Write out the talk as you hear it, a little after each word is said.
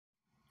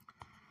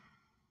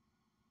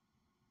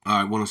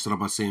I want to start off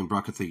by saying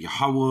Barakatha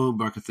Yahweh,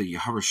 Barakatha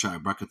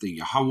Yahawashi, Barakatha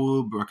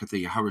Yahweh,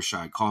 Barakatha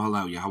Yahawashi, Call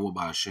halal Yahweh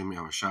by Hashem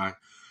Yahawashi,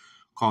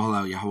 Call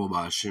halal Yahweh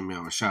by Hashem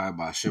Yahawashi,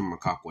 by Hashem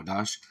Rakak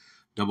Wadash.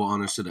 Double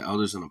honors to the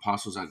elders and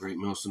apostles at Great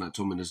Millstone that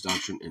told me this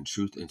doctrine in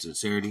truth and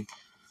sincerity.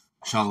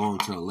 Shalom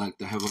to the elect.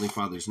 The Heavenly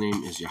Father's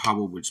name is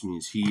Yahweh, which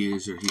means He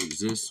is or He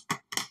exists.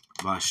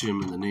 By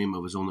Hashem, in the name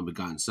of His only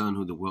begotten Son,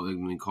 who the world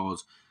ignorantly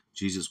calls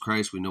Jesus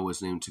Christ. We know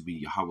His name to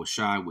be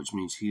Yahawashi, which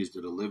means He is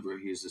the deliverer.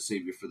 He is the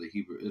Savior for the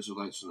Hebrew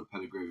Israelites from the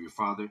pedigree of your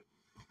father.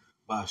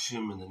 By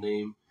Hashem, in the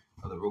name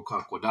of the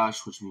Rokak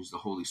Wadash, which means the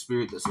Holy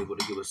Spirit, that's able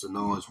to give us the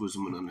knowledge,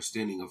 wisdom, and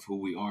understanding of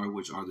who we are,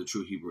 which are the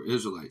true Hebrew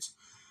Israelites.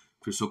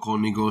 If you're so-called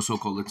Negro,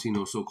 so-called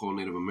Latino, so-called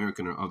Native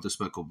American, or of the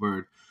speckled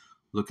bird,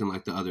 looking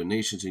like the other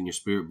nations, in your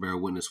spirit bear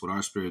witness with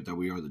our spirit that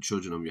we are the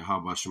children of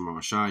Yahweh Shem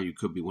Rashai. You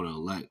could be one of the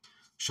elect.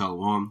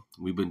 Shalom.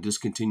 We've been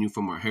discontinued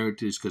from our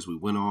heritage because we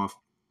went off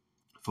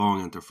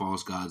following after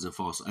false gods and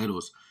false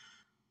idols,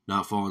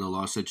 not following the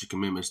law, statute,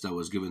 commandments that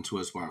was given to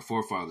us by our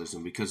forefathers.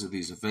 And because of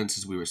these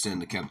offenses, we were sent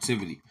into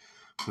captivity.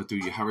 But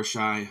through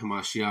Yahawashi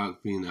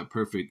Hamashiach being that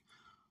perfect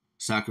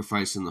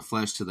sacrifice in the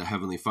flesh to the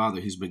Heavenly Father,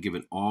 He's been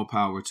given all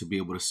power to be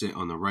able to sit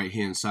on the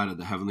right-hand side of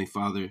the Heavenly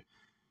Father,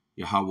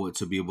 Yahweh,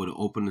 to be able to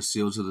open the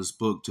seals of this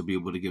book, to be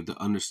able to give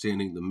the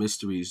understanding, the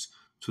mysteries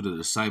to the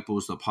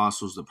disciples, the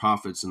apostles, the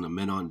prophets, and the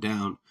men on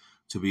down,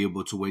 to be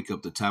able to wake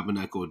up the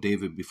tabernacle of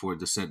David before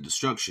the said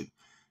destruction.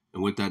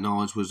 And with that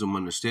knowledge, wisdom,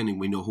 understanding,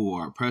 we know who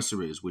our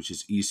oppressor is, which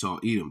is Esau,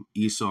 Edom.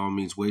 Esau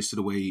means wasted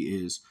away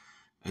he is,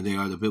 and they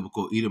are the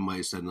biblical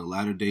Edomites that in the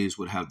latter days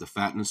would have the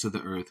fatness of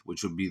the earth,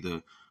 which would be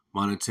the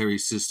monetary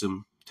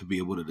system to be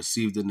able to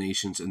deceive the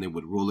nations, and they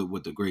would rule it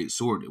with a great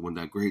sword. And when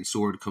that great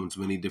sword comes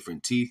many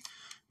different teeth,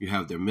 you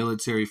have their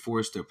military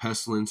force, their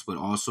pestilence, but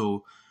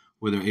also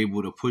where they're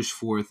able to push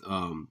forth,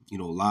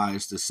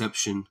 lies,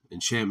 deception,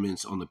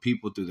 enchantments on the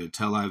people through their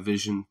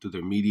television, through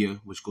their media,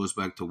 which goes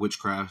back to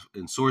witchcraft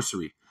and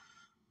sorcery.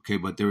 Okay,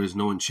 but there is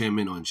no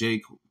enchantment on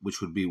Jake,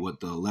 which would be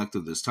what the elect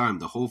of this time,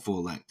 the hopeful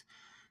elect.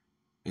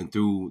 And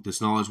through this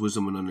knowledge,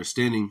 wisdom, and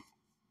understanding,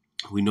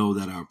 we know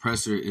that our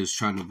oppressor is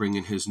trying to bring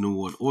in his New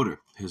World Order,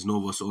 his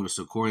Novus Ordo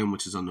Seclorum,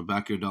 which is on the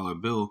back of your dollar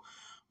bill,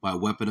 by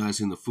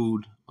weaponizing the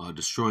food,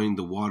 destroying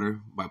the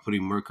water, by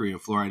putting mercury and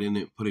fluoride in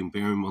it, putting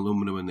barium,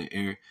 aluminum in the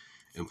air,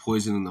 and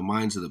poisoning the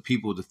minds of the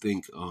people to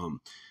think,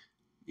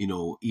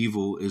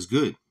 evil is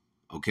good,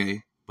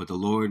 okay? But the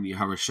Lord,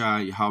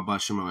 Yahawashi, Yahweh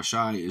Shem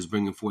Rashai, is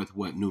bringing forth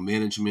what? New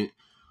management,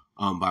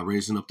 by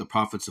raising up the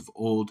prophets of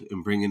old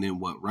and bringing in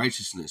what?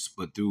 Righteousness.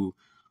 But through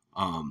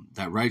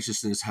that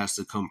righteousness has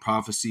to come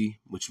prophecy,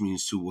 which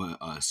means to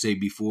say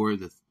before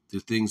the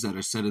things that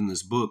are said in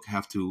this book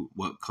have to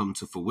come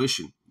to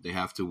fruition. They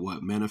have to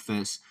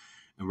manifest,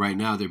 and right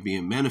now they're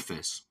being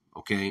manifest,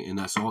 okay? And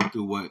that's all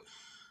through what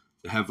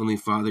the Heavenly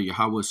Father,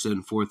 Yahweh,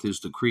 sending forth His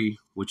decree,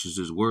 which is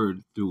His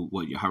word, through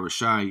what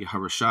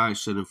Yahawashi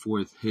sending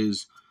forth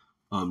His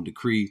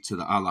decree to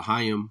the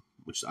Alahayim,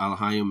 which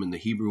Alahayim in the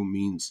Hebrew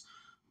means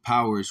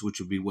powers, which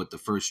would be what the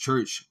first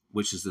church,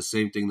 which is the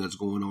same thing that's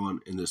going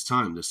on in this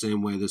time. The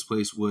same way this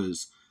place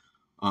was,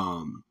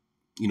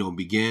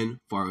 began, as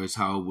far as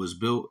how it was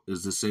built,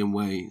 is the same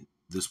way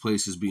this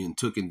place is being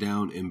taken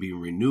down and being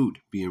renewed,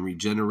 being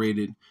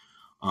regenerated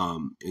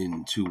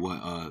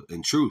into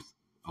in truth,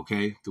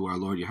 okay, through our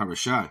Lord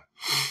Yahawashi.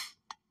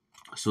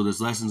 So this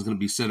lesson is going to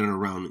be centered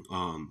around,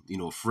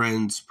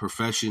 friends,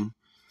 profession,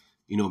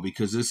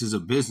 because this is a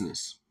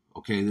business,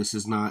 okay? This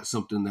is not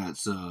something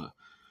that's,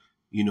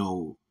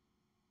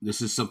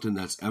 this is something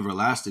that's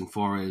everlasting,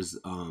 far as,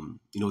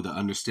 the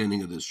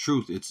understanding of this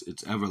truth. It's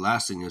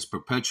everlasting, it's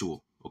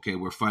perpetual, okay?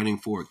 We're fighting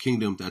for a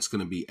kingdom that's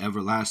going to be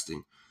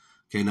everlasting,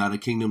 okay? Not a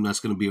kingdom that's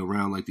going to be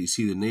around like these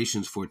heathen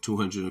nations for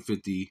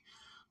 250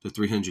 to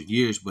 300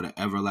 years, but an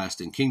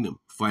everlasting kingdom,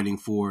 fighting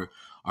for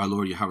our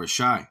Lord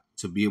Yahawashi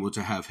to be able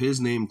to have His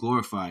name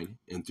glorified,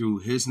 and through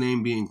His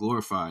name being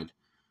glorified,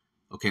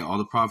 okay, all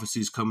the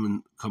prophecies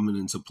coming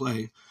into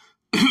play,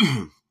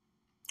 the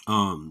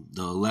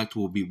elect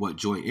will be what?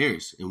 Joint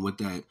heirs. And with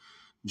that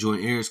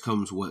joint heirs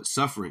comes what?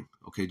 Suffering.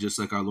 Okay, just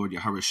like our Lord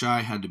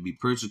Yahawashi had to be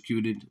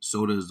persecuted,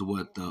 so does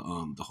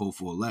the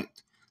hopeful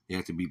elect. They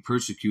have to be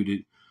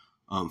persecuted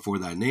for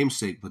thy name's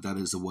sake, but that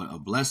is a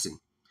blessing.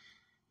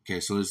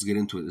 Okay, so let's get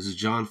into it. This is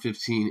John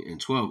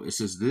 15:12. It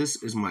says,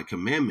 "This is my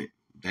commandment,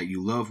 that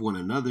you love one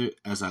another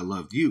as I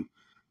loved you."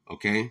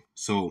 Okay,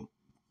 so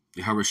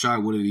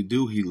Yahawashi, what did He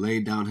do? He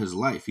laid down His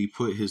life. He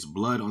put His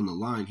blood on the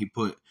line. He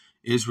put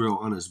Israel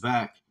on His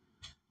back.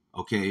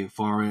 Okay, as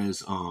far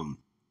as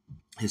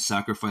His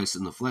sacrifice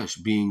in the flesh,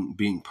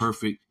 being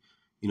perfect,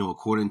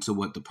 according to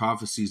what the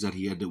prophecies that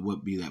He had to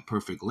be that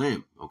perfect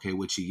lamb, okay,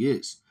 which He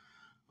is.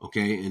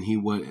 Okay, and He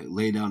would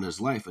lay down His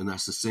life, and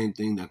that's the same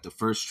thing that the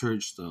first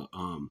church, the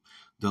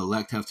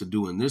elect, have to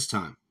do in this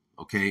time.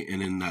 Okay,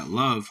 and in that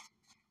love,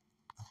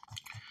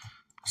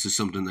 this is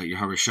something that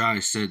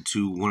Yahawashi said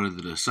to one of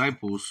the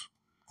disciples,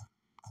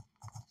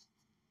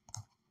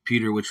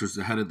 Peter, which was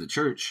the head of the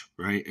church,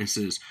 right? It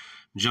says,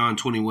 John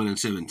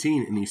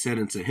 21:17, and he said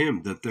unto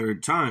him the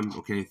third time,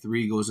 okay,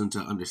 3 goes into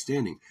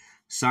understanding.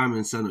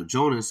 Simon, son of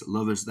Jonas,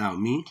 lovest thou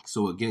me?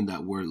 So again,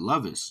 that word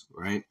lovest,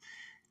 right?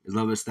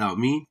 Lovest thou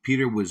me?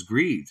 Peter was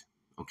grieved,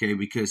 okay,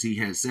 because he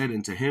had said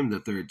unto him the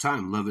third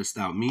time, lovest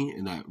thou me?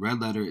 And that red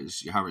letter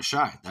is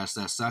Yahawashi. That's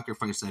that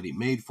sacrifice that he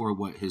made for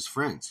what? His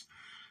friends,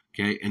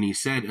 okay? And he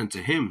said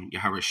unto him,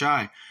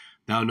 Yahawashi,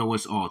 thou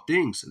knowest all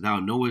things. Thou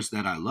knowest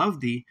that I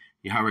love thee.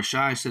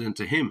 Yahawashi said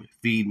unto him,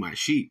 feed my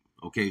sheep.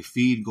 Okay,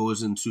 feed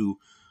goes into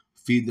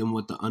feed them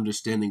with the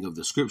understanding of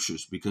the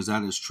scriptures, because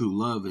that is true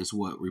love, is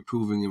what?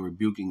 Reproving and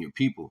rebuking your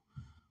people,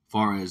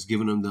 far as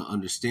giving them the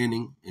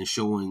understanding and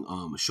showing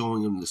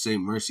them the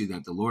same mercy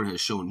that the Lord has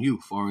shown you,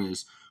 far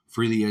as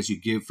freely as you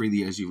give,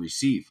 freely as you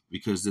receive,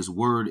 because this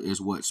word is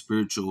what?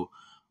 Spiritual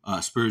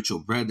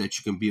bread that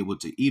you can be able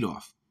to eat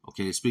off.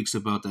 Okay, it speaks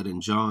about that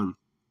in John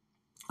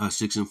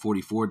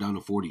 6:44 down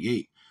to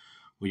 48,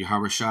 where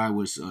Yahawashi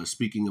was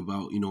speaking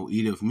about,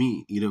 eat of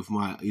me, eat of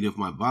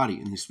my body,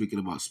 and he's speaking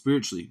about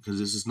spiritually, because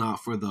this is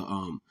not for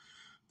the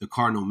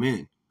carnal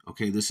man.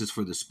 Okay, this is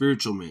for the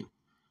spiritual man,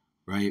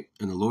 right?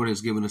 And the Lord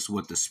has given us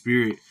what? The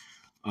spirit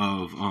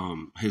of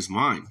his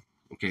mind.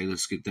 Okay,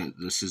 let's get that.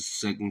 This is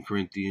 2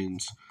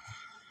 Corinthians.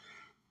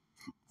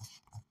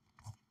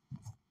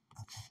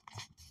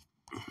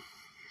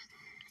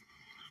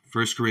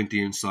 1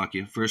 Corinthians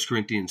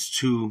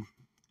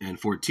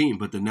 2:14.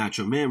 But the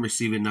natural man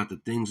receiveth not the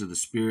things of the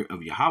Spirit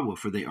of Yahweh,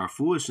 for they are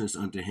foolishness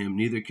unto him,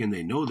 neither can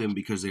they know them,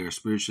 because they are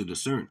spiritually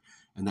discerned.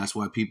 And that's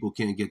why people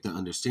can't get the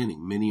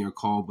understanding. Many are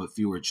called, but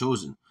few are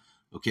chosen.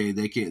 Okay,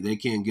 they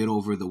can't get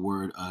over the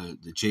word,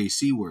 the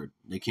JC word.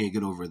 They can't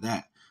get over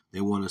that.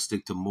 They want to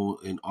stick to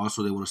and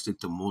also they want to stick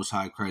to Most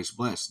High Christ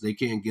blessed. They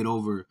can't get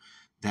over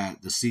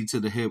that the seed to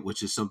the hip,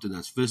 which is something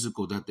that's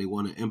physical that they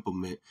want to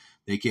implement.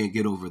 They can't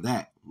get over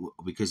that,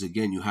 because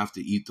again, you have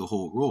to eat the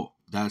whole roll.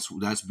 That's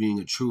being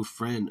a true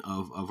friend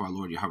of our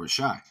Lord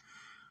Yahawashi,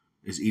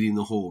 is eating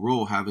the whole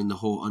roll, having the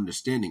whole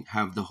understanding,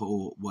 have the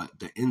whole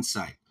the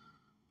insight.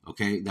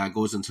 Okay, that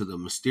goes into the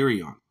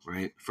mysterion,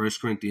 right? 1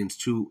 Corinthians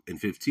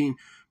 2:15.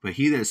 But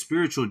he that is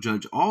spiritual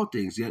judge all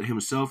things, yet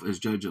himself is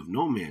judge of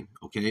no man.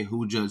 Okay,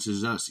 who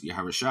judges us?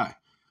 Yahawashi.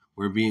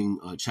 We're being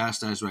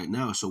chastised right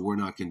now, so we're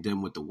not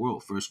condemned with the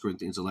world. 1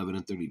 Corinthians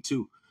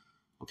 11:32.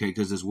 Okay,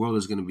 because this world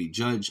is going to be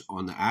judged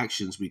on the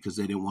actions, because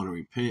they didn't want to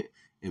repent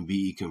and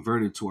be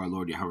converted to our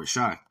Lord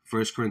Yahawashi.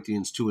 1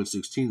 Corinthians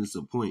 2:16 is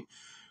the point.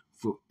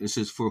 It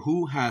says, for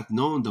who hath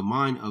known the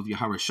mind of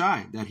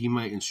Yahawashi, that he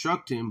might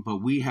instruct him? But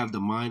we have the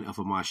mind of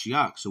a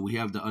Mashiach. So we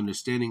have the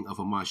understanding of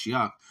a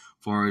Mashiach,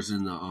 far as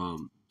in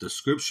the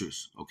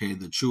scriptures. Okay,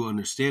 the true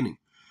understanding.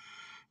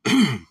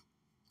 The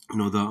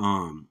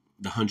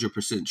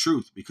 100%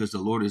 truth, because the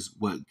Lord is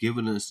what?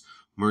 Given us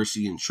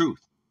mercy and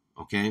truth.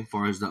 Okay,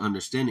 far as the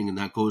understanding, and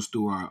that goes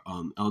through our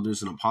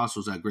elders and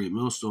apostles at Great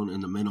Millstone,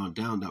 and the men on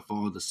down that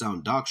follow the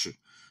sound doctrine,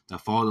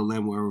 that follow the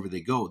Lamb wherever they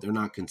go. They're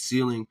not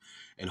concealing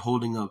and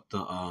holding up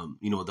the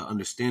the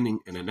understanding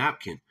in a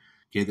napkin.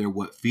 Okay, they're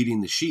what? Feeding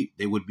the sheep.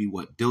 They would be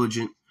what?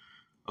 Diligent.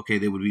 Okay,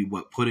 they would be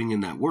what? Putting in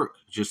that work,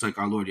 just like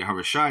our Lord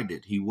Yahawashi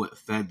did. He what?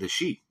 Fed the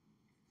sheep.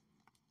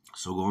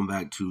 So going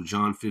back to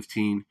John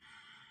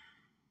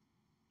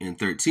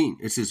 15:13,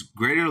 it says,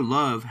 greater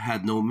love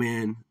had no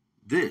man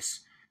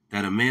this,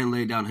 that a man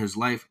lay down his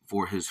life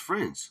for his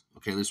friends.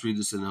 Okay, let's read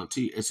this in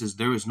NLT. It says,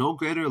 there is no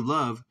greater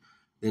love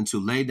than to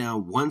lay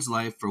down one's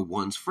life for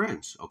one's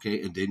friends.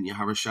 Okay, and didn't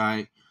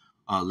Yahawashi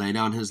lay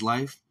down his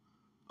life?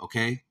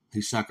 Okay,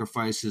 he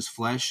sacrificed his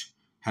flesh,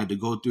 had to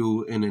go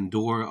through and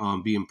endure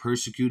being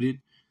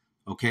persecuted.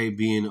 Okay,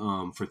 being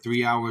for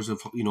 3 hours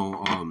of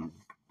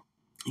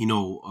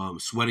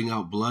sweating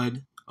out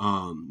blood.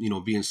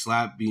 Being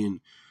slapped,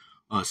 being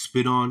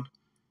spit on.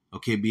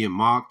 Okay, being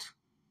mocked,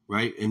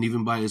 right? And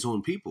even by his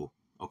own people.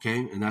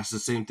 Okay, and that's the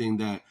same thing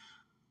that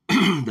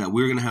that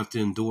we're gonna have to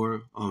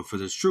endure for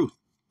this truth.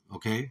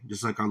 Okay,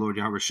 just like our Lord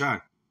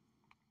Yahawashi.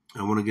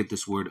 I want to get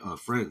this word,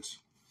 friends.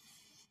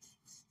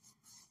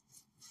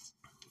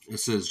 It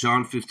says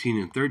John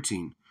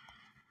 15:13,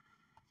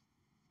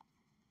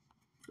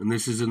 and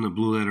this is in the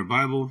Blue Letter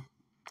Bible.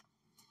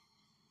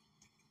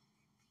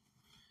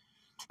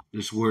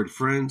 This word,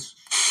 friends.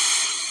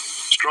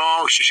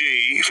 Strong's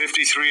G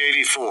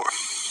 5384.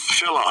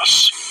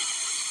 Philos.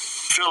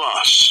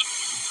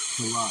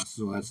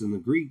 So that's in the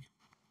Greek.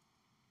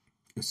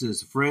 It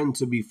says, friend,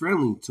 to be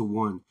friendly to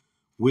one,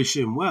 wish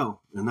him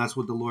well. And that's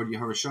what the Lord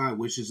Yahawashi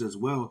wishes as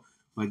well,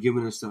 by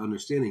giving us the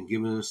understanding,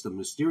 giving us the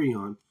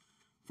mysterion,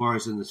 far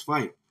as in this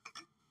fight.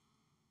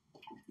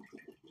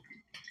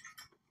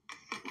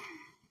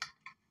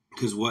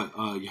 Because what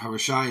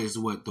Yahawashi is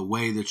what? The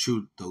way, the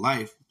truth, the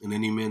life, and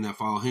any man that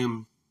follow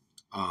him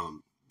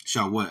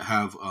shall what?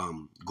 Have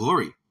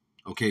glory.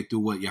 Okay, through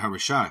what?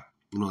 Yahawashi.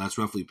 That's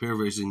roughly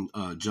paraphrasing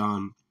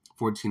John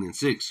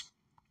 14:6.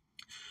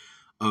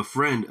 A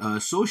friend,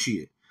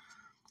 associate,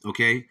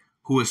 okay,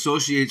 who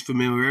associates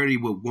familiarity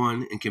with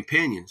one and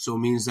companion. So it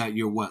means that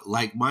you're what?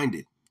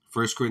 Like-minded.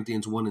 1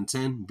 Corinthians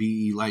 1:10, be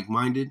ye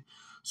like-minded.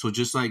 So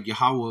just like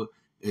Yahweh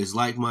is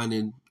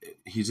like-minded,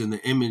 he's in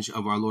the image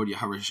of our Lord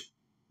Yahawashi.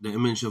 the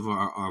image of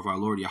our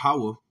Lord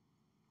Yahweh,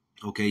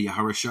 okay,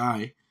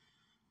 Yahawashi,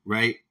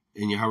 right?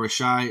 And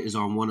Yahawashi is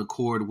on one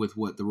accord with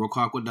what? The Ruach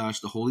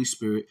HaKodesh, the Holy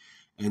Spirit,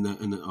 and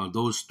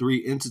those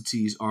three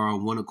entities are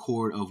on one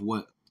accord of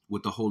what?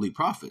 With the holy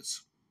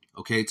prophets,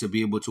 okay, to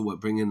be able to what?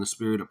 Bring in the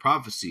spirit of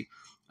prophecy,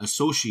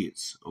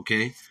 associates,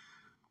 okay?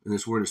 And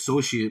this word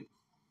associate,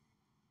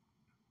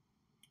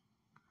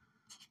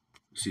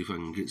 let's see if I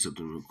can get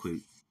something real quick.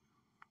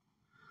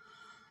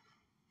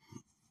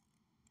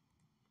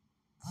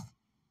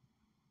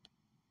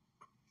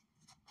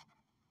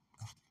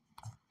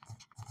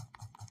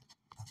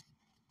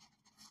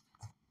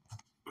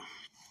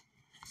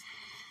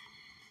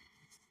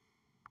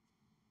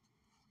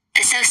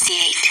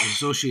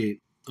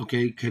 Associate,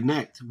 okay,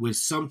 connect with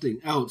something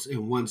else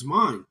in one's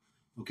mind,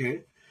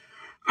 okay?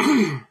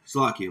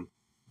 Slakia.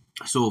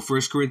 So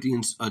 1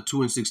 Corinthians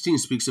 2:16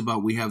 speaks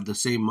about we have the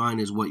same mind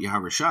as what?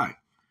 Yahawashi,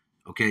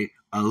 okay?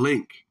 A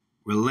link,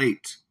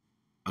 relate,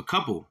 a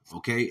couple,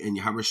 okay? And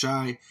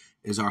Yahawashi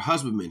is our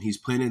husbandman. He's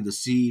planted the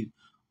seed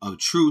of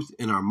truth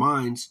in our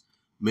minds,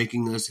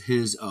 making us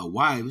his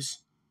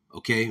wives,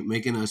 okay?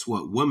 Making us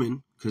what?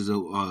 Women, because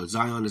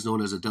Zion is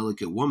known as a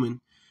delicate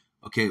woman.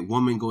 Okay,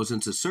 woman goes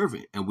into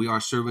servant, and we are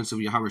servants of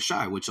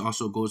Yahawashi, which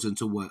also goes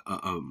into what?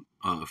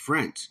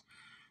 Friends.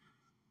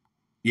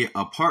 Yeah,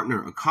 a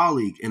partner, a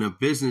colleague in a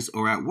business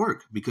or at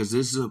work, because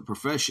this is a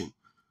profession.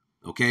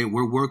 Okay,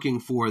 we're working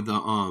for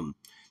the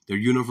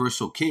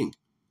universal king.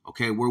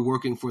 Okay, we're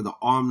working for the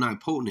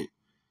omnipotent.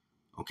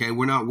 Okay,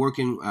 we're not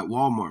working at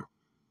Walmart.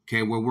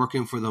 Okay, we're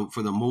working for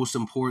the most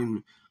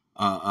important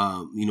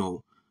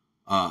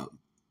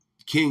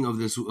king of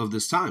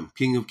this time,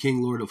 King of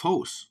King, Lord of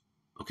Hosts.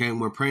 Okay,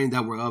 and we're praying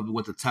that we're of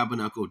with the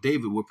tabernacle of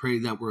David. We're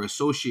praying that we're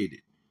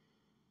associated.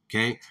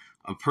 Okay,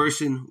 a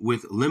person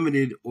with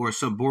limited or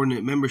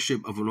subordinate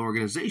membership of an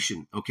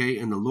organization. Okay,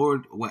 and the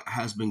Lord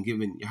has been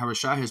given,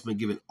 Yahawashi has been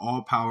given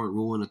all power,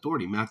 rule, and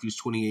authority. Matthew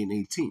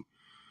 28:18.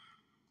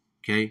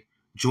 Okay,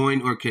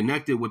 joined or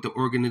connected with the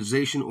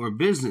organization or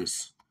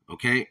business.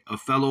 Okay, a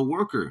fellow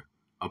worker,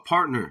 a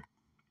partner.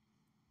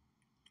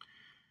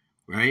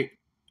 Right,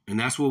 and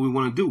that's what we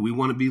want to do. We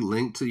want to be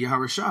linked to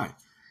Yahawashi.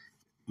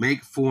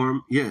 Make,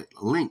 form,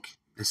 link.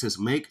 It says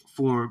make,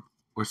 form,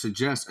 or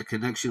suggest a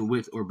connection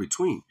with or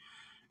between.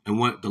 And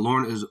what the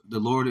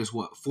Lord is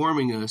what?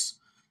 Forming us,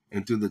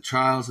 and through the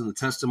trials and the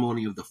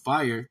testimony of the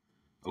fire,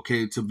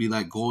 okay, to be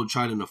like gold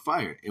tried in the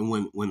fire. And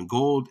when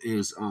gold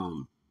is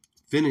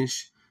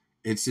finished,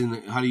 it's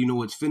in how do you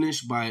know it's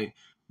finished? By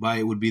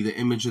it would be the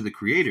image of the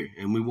creator.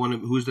 And we want to,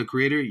 who's the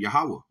creator?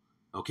 Yahweh.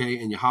 Okay,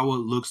 and Yahweh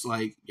looks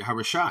like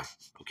Yahawashi,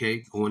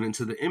 okay, going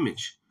into the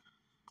image.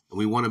 And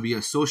we want to be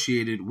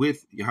associated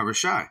with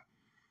Yahawashi.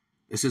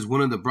 It says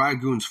one of the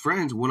bridegroom's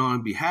friends went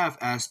on behalf,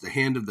 asked the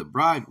hand of the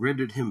bride,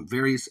 rendered him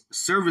various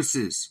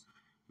services.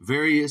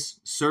 Various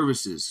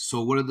services.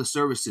 So what are the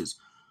services?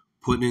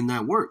 Putting in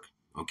that work,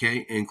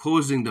 okay? And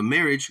closing the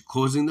marriage.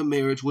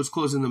 What's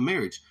closing the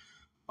marriage?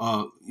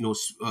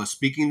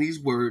 Speaking these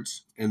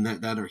words and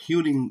that are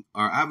healing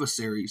our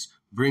adversaries,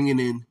 bringing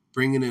in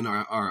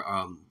our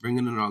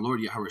Lord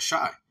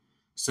Yahawashi.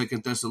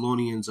 2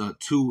 Thessalonians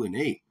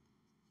 2:8.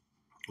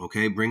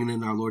 Okay, bringing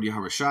in our Lord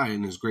Yahawashi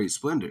in his great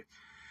splendor.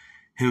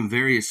 Him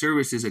various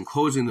services and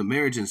closing the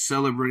marriage and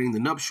celebrating the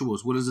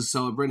nuptials. What is it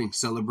celebrating?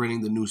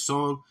 Celebrating the new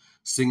song,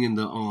 singing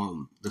the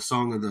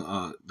song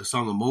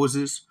of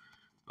Moses.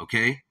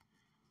 Okay,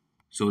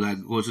 so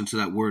that goes into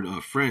that word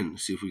friend.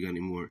 Let's see if we got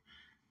any more.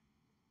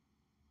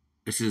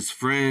 It says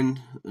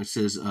friend. It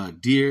says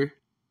dear.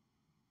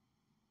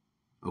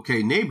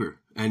 Okay, neighbor,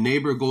 and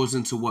neighbor goes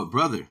into what?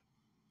 Brother.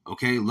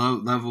 Okay,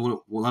 love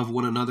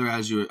one another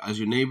as your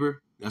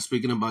neighbor. That's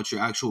speaking about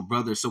your actual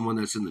brother, someone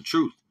that's in the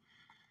truth.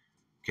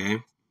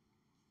 Okay.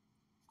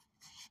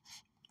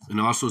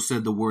 And also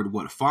said the word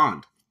what?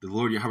 Fond. The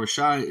Lord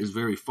Yahawashi is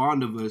very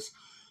fond of us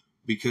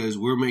because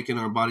we're making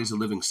our bodies a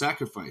living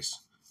sacrifice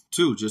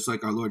too, just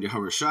like our Lord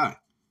Yahawashi.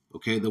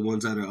 Okay, the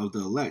ones that are of the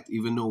elect.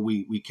 Even though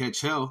we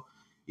catch hell,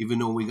 even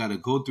though we got to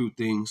go through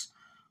things,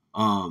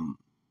 the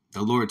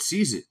Lord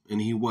sees it,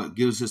 and he what?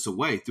 Gives us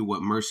away through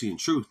what? Mercy and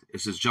truth.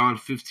 It says John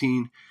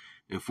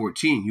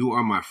 15:14. You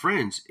are my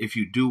friends if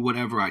you do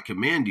whatever I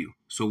command you.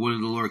 So what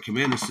did the Lord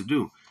command us to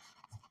do?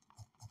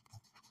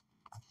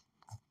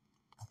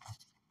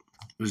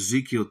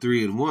 Ezekiel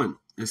 3:1.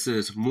 It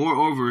says,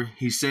 moreover,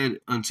 he said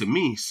unto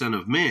me, Son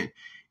of man,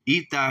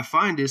 eat thou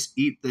findest,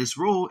 eat this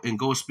roll, and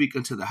go speak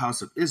unto the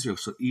house of Israel.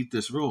 So eat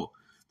this roll.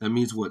 That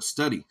means what?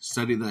 Study.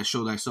 Study that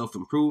show thyself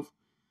improve.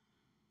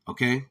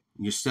 Okay?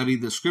 You study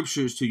the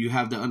scriptures till you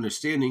have the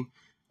understanding.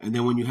 And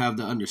then when you have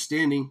the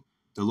understanding,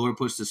 the Lord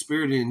puts the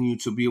spirit in you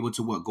to be able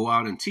to what? Go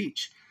out and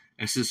teach.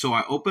 It says, so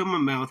I opened my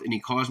mouth and he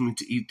caused me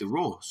to eat the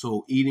roll.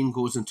 So eating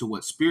goes into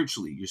what?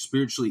 Spiritually. You're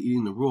spiritually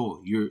eating the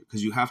roll.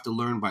 Because you have to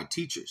learn by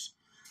teachers.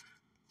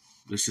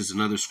 This is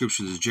another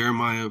scripture. This is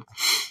Jeremiah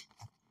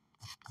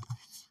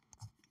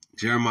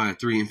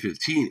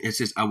 3:15. It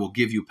says, I will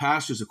give you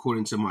pastors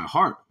according to my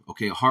heart.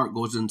 Okay, heart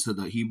goes into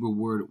the Hebrew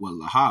word,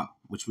 lahab,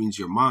 which means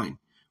your mind,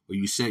 or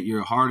you set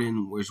your heart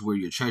in where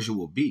your treasure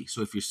will be.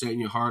 So if you're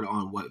setting your heart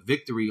on what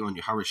victory on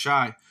Yahweh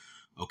Shai,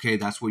 okay,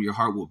 that's where your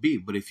heart will be.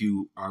 But if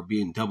you are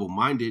being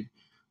double-minded,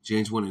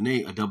 James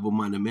 1:8, a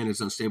double-minded man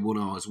is unstable in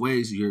all his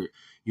ways. You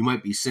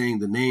might be saying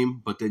the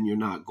name, but then you're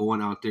not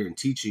going out there and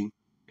teaching.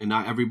 And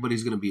not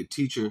everybody's going to be a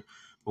teacher.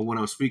 But what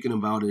I'm speaking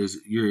about is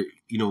you're,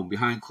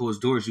 behind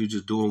closed doors, you're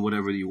just doing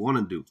whatever you want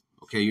to do.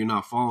 Okay, you're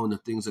not following the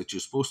things that you're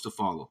supposed to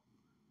follow.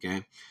 Okay,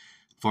 as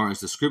far as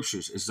the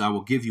scriptures, it says, I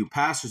will give you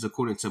pastors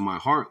according to my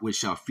heart, which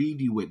shall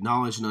feed you with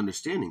knowledge and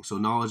understanding. So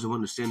knowledge and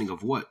understanding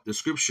of what? The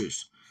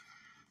scriptures.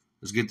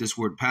 Let's get this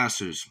word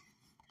pastors.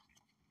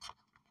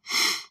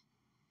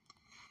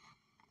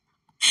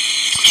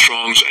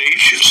 Strong's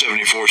H,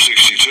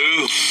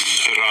 7462.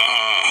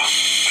 Ra'ah.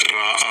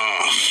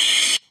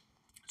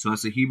 So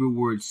that's the Hebrew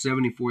word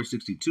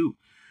 7462.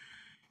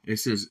 It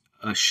says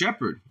a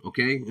shepherd,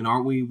 okay? And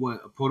aren't we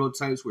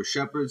prototypes? We're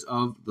shepherds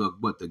of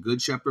the good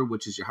shepherd,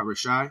 which is Yahweh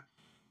Shai.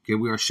 Okay,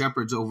 we are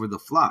shepherds over the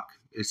flock.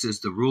 It says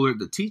the ruler,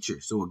 the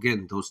teacher. So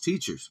again, those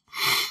teachers,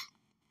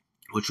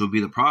 which will be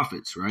the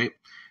prophets, right?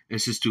 It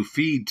says to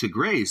feed, to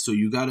graze. So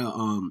you gotta,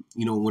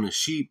 when a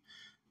sheep,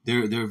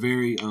 they're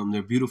very,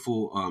 they're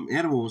beautiful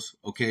animals,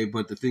 okay?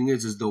 But the thing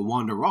is they'll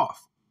wander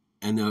off,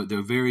 and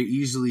they're very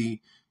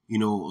easily,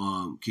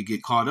 could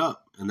get caught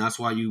up. And that's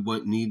why you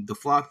need the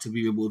flock to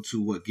be able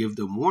to give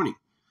them warning.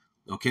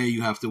 Okay,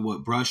 you have to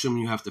brush them,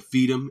 you have to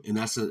feed them, and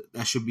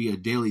that should be a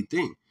daily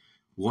thing.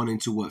 Wanting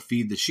to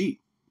feed the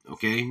sheep.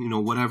 Okay,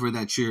 whatever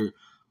that your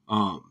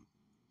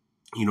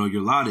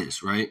your lot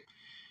is, right?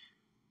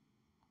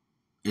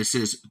 It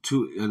says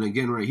to, and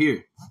again right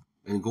here,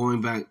 and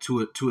going back to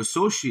it, to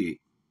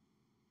associate,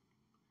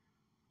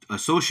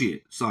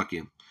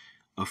 Sakim,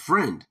 a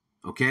friend.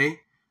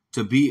 Okay.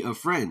 To be a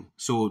friend.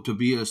 So to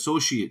be an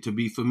associate, to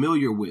be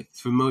familiar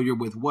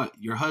with what?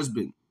 Your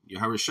husband,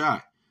 your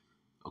Harashai.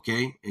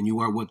 Okay? And you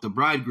are what? The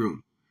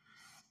bridegroom.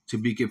 To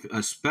be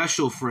a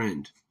special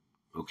friend.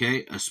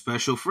 Okay? A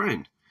special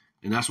friend.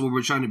 And that's what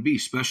we're trying to be.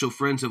 Special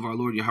friends of our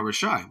Lord Yahweh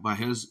by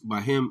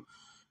him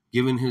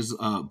giving his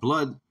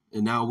blood.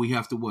 And now we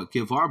have to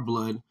give our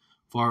blood,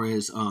 far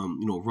as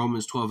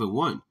Romans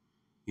 12:1.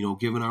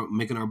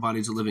 Making our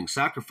bodies a living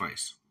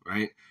sacrifice,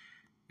 right?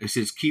 It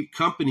says, keep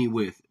company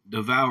with,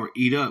 devour,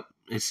 eat up.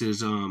 It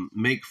says,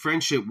 make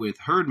friendship with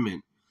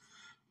herdmen.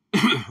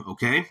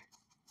 Okay?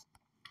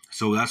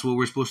 So that's what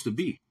we're supposed to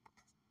be.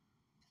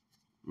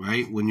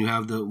 Right? When you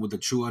have with the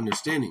true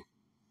understanding.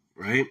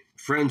 Right?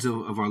 Friends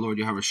of our Lord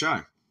Yahweh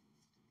Shai.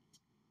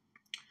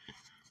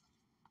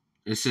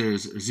 It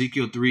says,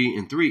 Ezekiel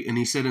 3:3, and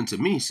he said unto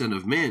me, son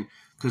of man,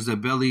 because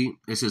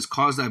it says,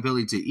 cause thy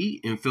belly to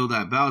eat and fill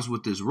thy bowels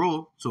with this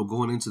roll. So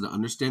going into the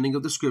understanding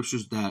of the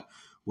scriptures that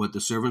what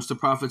the servants, the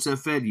prophets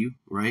have fed you,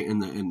 right?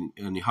 And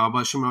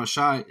Yahweh Shema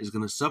Shai is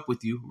going to sup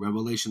with you.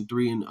 Revelation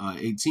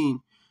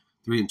 3:18,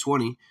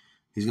 3:20.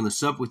 He's going to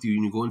sup with you.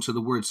 And you go into the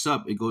word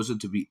sup, it goes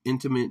into be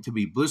intimate, to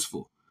be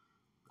blissful.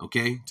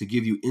 Okay? To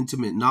give you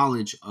intimate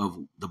knowledge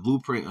of the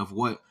blueprint of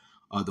what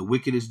the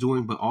wicked is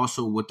doing, but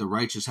also what the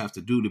righteous have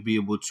to do to be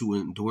able to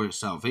endure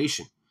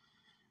salvation.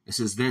 It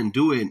says, then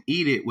do it and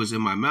eat it was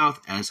in my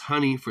mouth as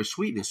honey for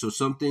sweetness. So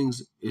some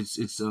things,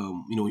 it's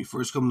when you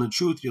first come to the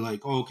truth, you're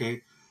like, oh,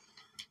 okay.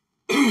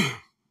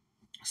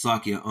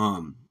 Sakia,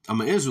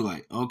 I'm an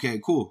Israelite. Okay,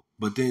 cool.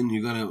 But then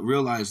you're gonna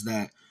realize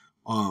that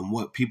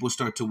what people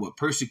start to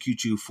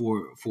persecute you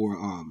for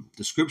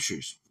the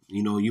scriptures.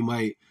 You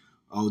might,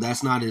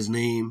 that's not his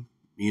name.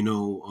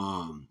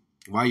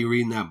 Why are you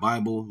reading that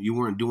Bible? You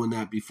weren't doing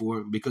that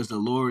before, because the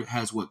Lord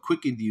has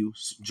quickened you.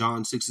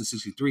 John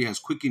 6:63 has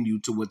quickened you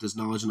to this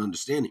knowledge and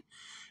understanding.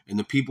 And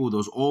the people,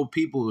 those old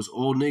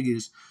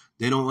niggas,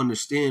 they don't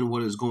understand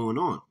what is going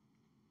on.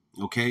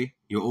 Okay,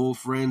 your old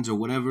friends or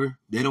whatever,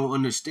 they don't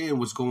understand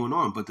what's going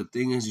on. But the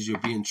thing is you're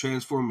being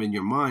transformed in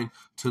your mind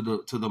to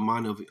the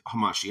mind of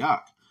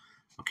Hamashiach.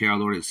 Okay, our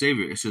Lord and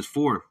Savior. It says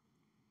 4,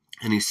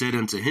 and he said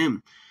unto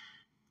him,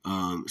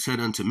 said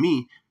unto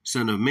me,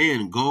 son of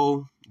man,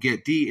 go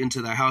get thee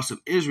into thy house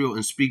of Israel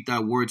and speak thy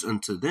words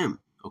unto them.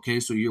 Okay,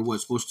 so you're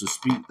supposed to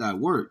speak thy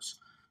words.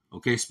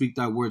 Okay, speak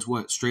thy words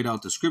straight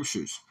out the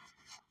scriptures,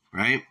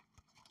 right?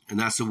 And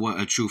that's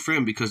a true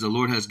friend, because the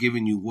Lord has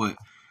given you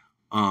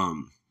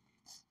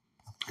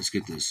let's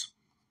get this.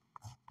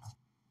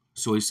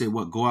 So he said,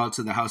 go out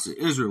to the house of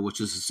Israel,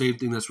 which is the same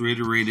thing that's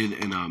reiterated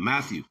in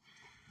Matthew.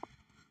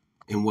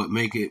 And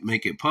make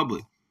it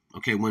public.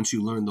 Okay, once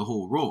you learn the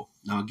whole role.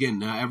 Now, again,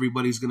 not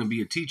everybody's going to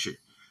be a teacher,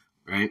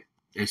 right?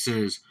 It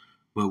says,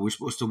 but we're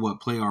supposed to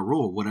play our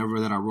role, whatever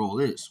that our role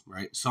is,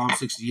 right? Psalm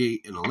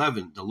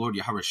 68:11, the Lord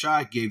Yahweh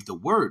Shai gave the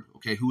word.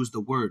 Okay, who is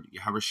the word?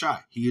 Yahweh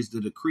Shai. He is the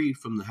decree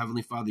from the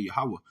Heavenly Father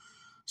Yahweh.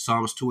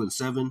 Psalms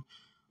 2:7.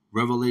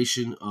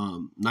 Revelation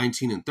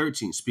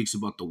 19:13 speaks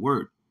about the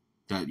word,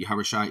 that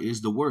Yahweh Shai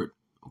is the word.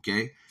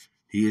 Okay,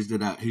 he's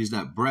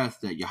that breath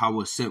that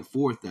Yahweh sent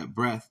forth, that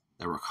breath,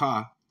 that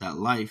rakah, that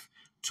life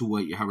to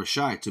Yahweh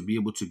Shai to be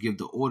able to give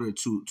the order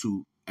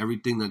to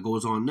everything that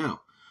goes on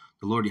now.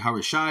 The Lord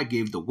Yahweh Shai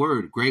gave the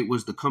word. Great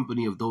was the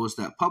company of those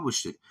that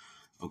published it.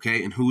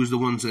 Okay, and who's the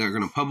ones that are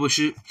going to publish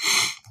it?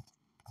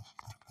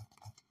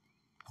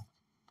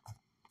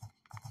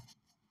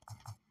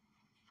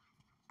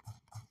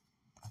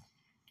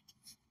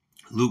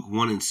 Luke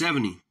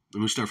 1:70.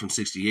 Let me start from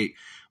 68.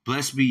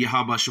 Blessed be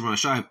Yahweh Shem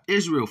Shai of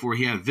Israel, for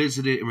he hath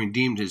visited and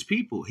redeemed his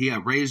people. He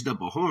hath raised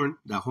up a horn.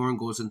 That horn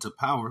goes into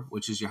power,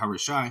 which is Yahweh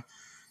Shai.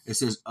 It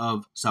says,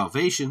 of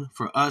salvation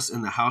for us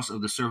in the house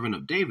of the servant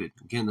of David.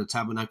 Again, the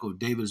tabernacle of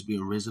David is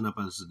being risen up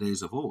as the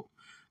days of old,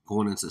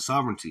 going into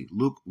sovereignty.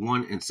 Luke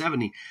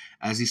 1:70,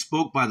 as he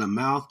spoke by the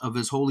mouth of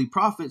his holy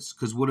prophets,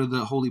 because what do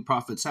the holy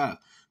prophets have?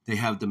 They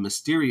have the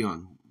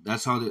mysterion.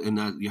 That's how, and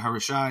that Yahweh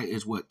Shai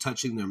is what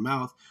touching their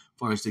mouth, as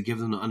far as to give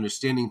them the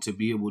understanding to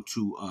be able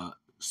to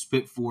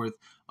spit forth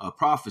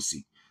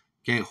prophecy.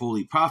 Okay,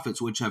 holy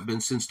prophets, which have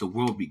been since the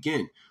world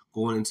began.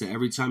 Going into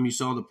every time you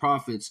saw the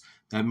prophets,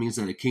 that means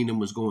that a kingdom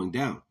was going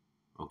down.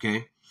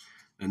 Okay,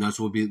 and those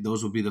will be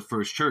the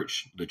first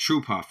church, the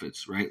true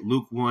prophets, right?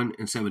 Luke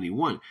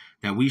 1:71,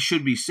 that we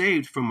should be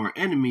saved from our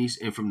enemies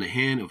and from the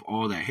hand of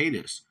all that hate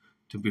us,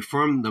 to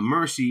perform the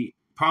mercy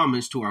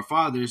promised to our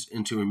fathers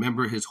and to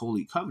remember his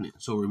holy covenant.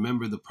 So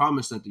remember the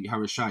promise that the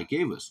Yahweh Shai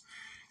gave us,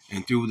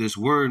 and through this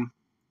word,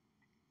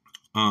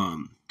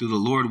 through the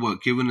Lord,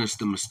 giving us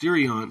the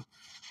mysterion.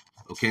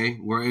 Okay,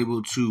 we're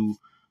able to,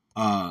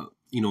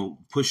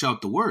 push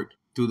out the word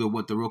through the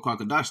Ruach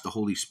HaKodesh, the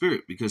Holy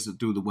Spirit, because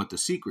through the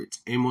secrets.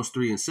 Amos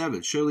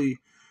 3:7. Surely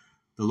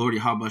the Lord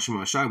Yahweh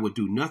Shem Shai would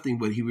do nothing,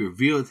 but he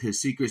revealed his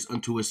secrets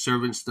unto his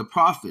servants, the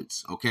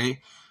prophets.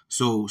 Okay,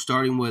 so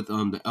starting with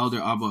the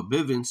elder Abba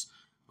Bivens,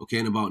 okay,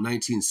 in about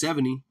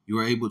 1970, you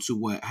were able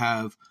to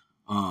have,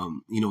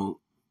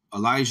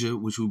 Elijah,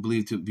 which we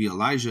believe to be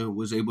Elijah,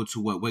 was able to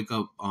wake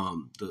up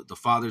the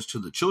fathers to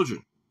the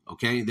children.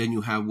 Okay, then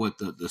you have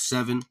the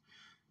seven,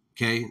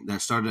 okay,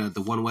 that started at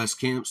the One West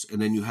camps,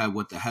 and then you have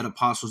the head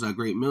apostles at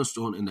Great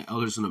Millstone, and the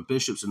elders and the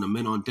bishops and the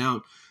men on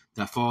down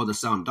that follow the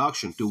sound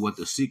doctrine through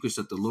the secrets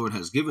that the Lord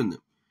has given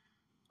them.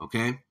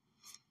 Okay,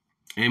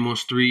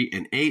 Amos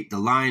 3:8, the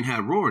lion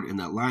had roared, and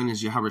that lion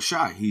is Yahweh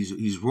Shai.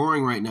 He's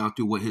roaring right now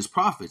through his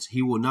prophets.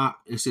 He will not.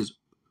 It says,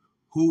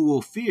 who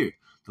will fear?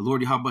 The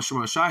Lord Yahweh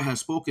Shem Shai has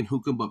spoken. Who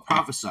can but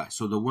prophesy?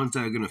 So the ones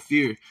that are going to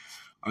fear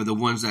are the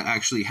ones that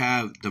actually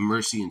have the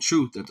mercy and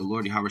truth that the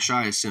Lord Yahweh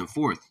Shai has sent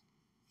forth.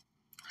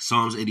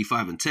 Psalms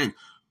 85:10,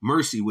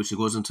 mercy, which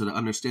goes into the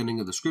understanding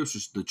of the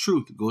scriptures, the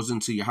truth goes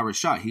into Yahweh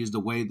Shai. He is the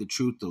way, the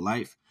truth, the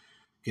life.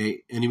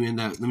 Okay, anyway,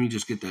 let me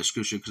just get that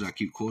scripture because I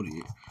keep quoting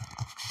it.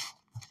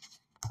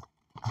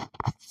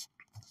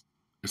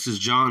 This is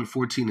John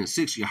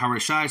 14:6. Yahweh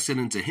Shai said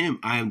unto him,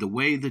 I am the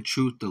way, the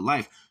truth, the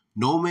life.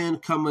 No man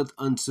cometh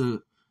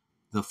unto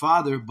the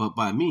Father but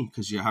by me,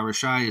 because Yahweh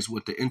Shai is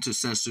the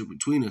intercessor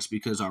between us,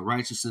 because our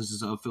righteousness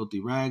is of filthy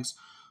rags.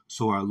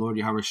 So our Lord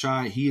Yahweh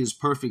Shai, he is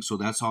perfect, so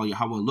that's how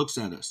Yahweh looks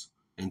at us.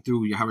 And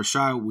through Yahweh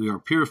Shai, we are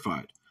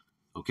purified.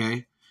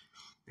 Okay?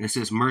 And it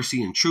says,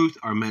 mercy and truth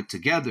are met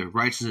together.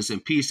 Righteousness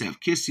and peace have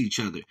kissed each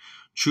other.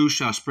 Truth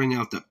shall spring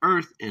out the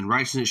earth, and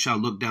righteousness shall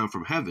look down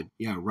from heaven.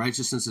 Yeah,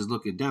 righteousness is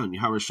looking down.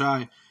 Yahweh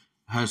Shai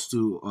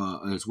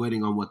is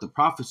waiting on the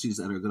prophecies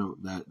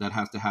that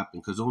have to happen,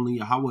 because only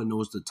Yahweh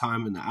knows the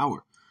time and the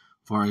hour.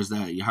 As far as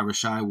that, Yahweh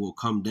Shai will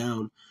come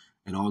down,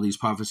 and all these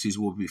prophecies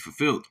will be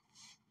fulfilled.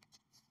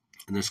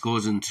 And this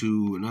goes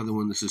into another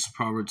one. This is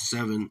Proverbs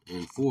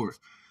 7:4.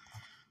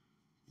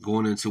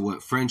 Going into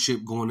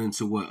friendship, going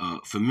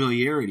into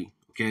familiarity.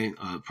 Okay,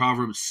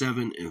 Proverbs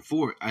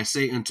 7:4. I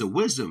say unto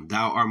wisdom,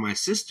 thou art my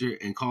sister,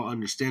 and call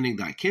understanding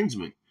thy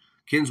kinswoman,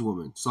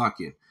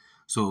 Slakia.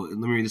 So let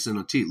me read this in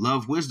a T.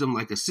 Love wisdom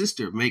like a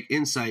sister, make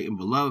insight and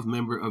beloved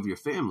member of your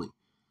family.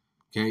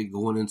 Okay,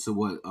 going into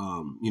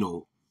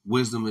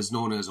wisdom is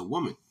known as a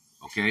woman.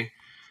 Okay,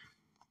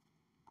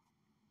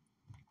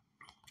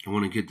 I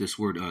want to get this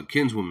word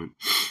kinswoman.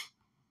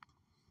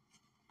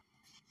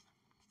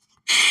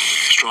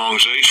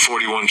 Strong's H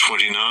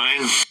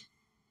 4129.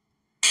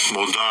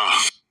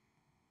 Modah.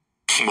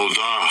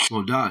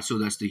 So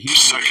that's the Hebrew.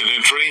 Second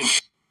entry.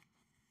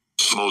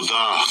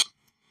 Modah.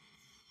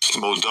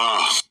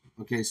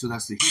 Okay, so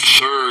that's the Hebrew.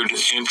 Third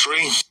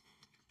entry.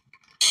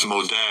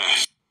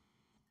 Modah.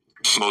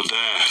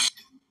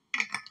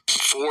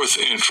 Fourth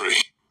entry.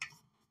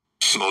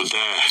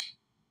 Modah.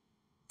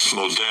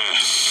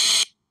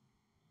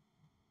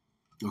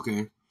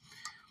 Okay.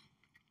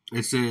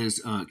 It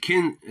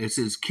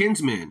says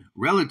kinsman,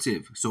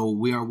 relative. So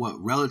we are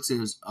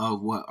relatives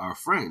of our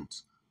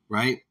friends,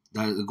 right?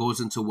 That goes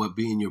into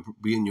being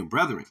your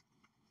brethren.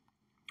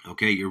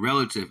 Okay, your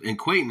relative,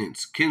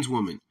 acquaintance,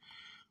 kinswoman,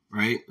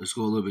 right? Let's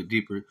go a little bit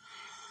deeper.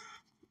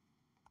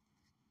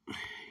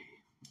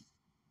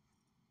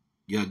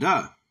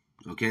 Yada,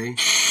 okay.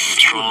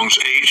 Strong's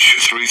H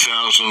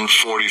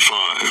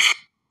 3045.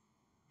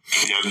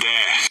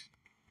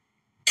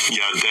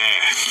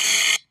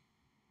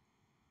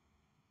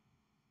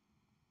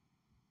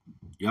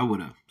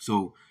 Yahweh.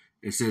 So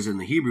it says in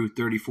the Hebrew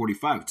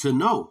 30:45 to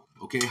know.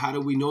 Okay, how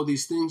do we know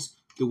these things?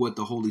 Through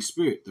the Holy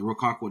Spirit, the Ruach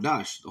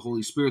HaKodesh, the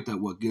Holy Spirit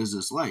that gives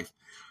us life.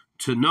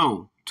 To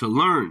know, to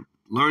learn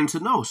to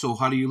know. So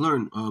how do you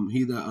learn?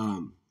 He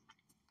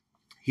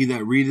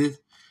that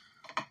readeth.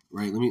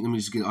 Right. Let me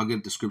just I'll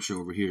get the scripture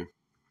over here,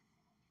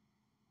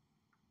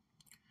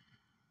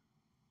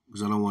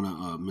 because I don't want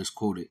to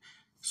misquote it.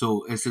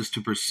 So it says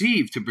to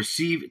perceive, to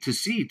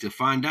see, to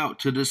find out,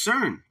 to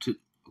discern, to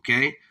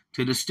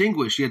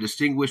distinguish. Yeah,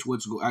 distinguish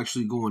what's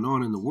actually going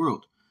on in the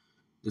world.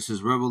 This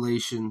is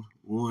Revelation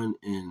 1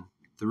 and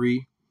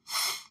 3.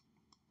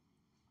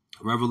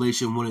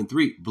 Revelation 1 and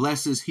 3.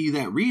 Blessed is he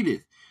that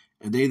readeth,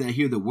 and they that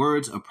hear the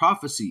words of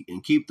prophecy,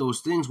 and keep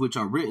those things which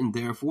are written,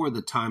 therefore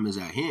the time is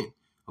at hand.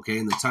 Okay,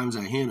 and the time is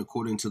at hand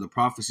according to the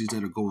prophecies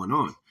that are going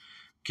on.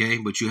 Okay,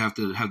 but you have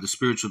to have the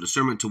spiritual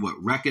discernment to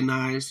what?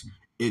 Recognize,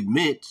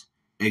 admit,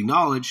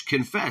 acknowledge,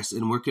 confess.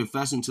 And we're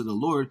confessing to the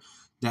Lord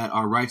that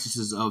our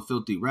righteousness is of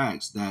filthy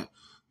rags, that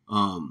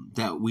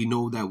we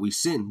know that we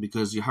sin,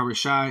 because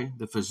Yahawashi,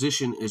 the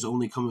physician, is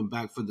only coming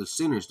back for the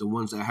sinners, the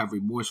ones that have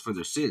remorse for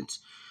their sins,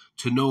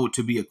 to know,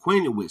 to be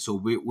acquainted with. So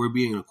we're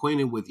being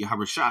acquainted with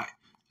Yahawashi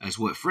as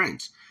what?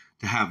 Friends.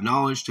 To have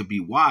knowledge, to be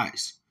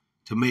wise,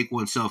 to make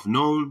oneself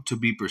known, to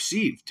be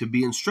perceived, to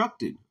be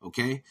instructed,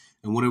 okay?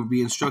 And whatever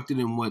be instructed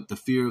in what? The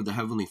fear of the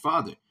Heavenly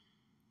Father,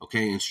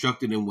 okay?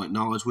 Instructed in what?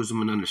 Knowledge,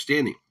 wisdom, and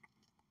understanding.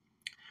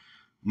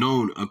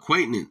 Known,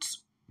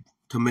 acquaintance,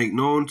 to make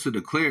known, to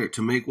declare,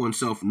 to make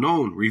oneself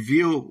known,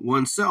 reveal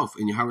oneself.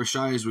 And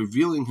Yahawashi is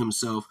revealing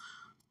himself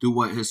through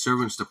what? His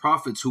servants, the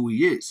prophets, who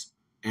he is.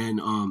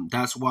 And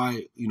that's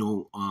why,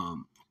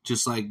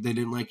 just like they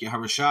didn't like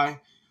Yahawashi,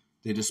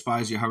 they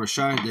despise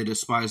Yahawashi, they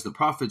despise the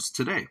prophets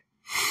today.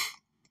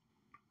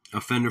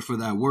 Offender for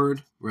that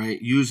word,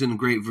 right? Using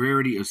great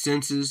variety of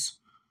senses.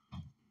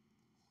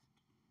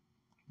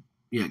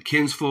 Yeah,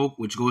 kinsfolk,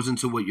 which goes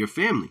into what? Your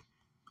family,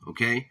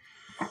 okay?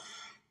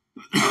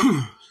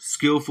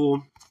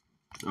 Skillful,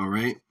 all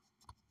right?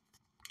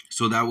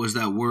 So that was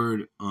that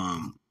word,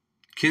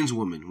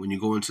 kinswoman. When you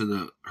go into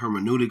the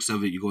hermeneutics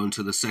of it, you go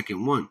into the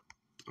second one,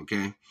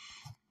 okay?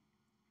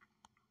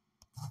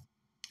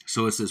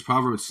 So it says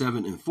Proverbs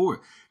 7 and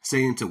 4,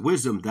 saying to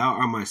wisdom, thou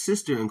art my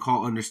sister, and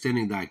call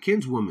understanding thy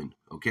kinswoman,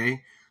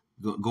 okay?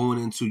 Going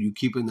into you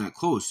keeping that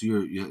close.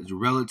 You're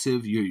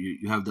relative,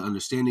 you have the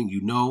understanding,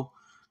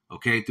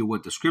 okay, through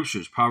what? The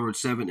scriptures, Proverbs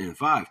 7 and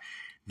 5.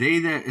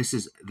 It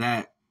says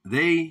that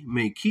they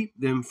may keep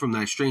them from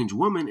thy strange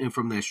woman and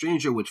from thy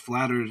stranger which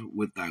flattered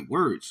with thy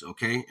words,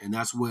 okay? And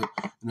that's what,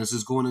 and this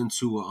is going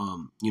into,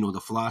 the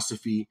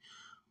philosophy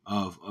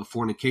of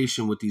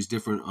fornication with these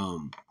different,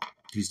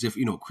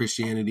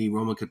 Christianity,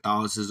 Roman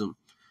Catholicism,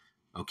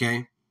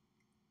 okay?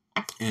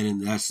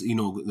 And that's,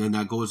 then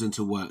that goes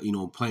into what,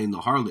 playing the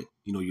harlot.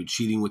 You're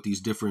cheating with these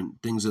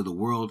different things of the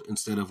world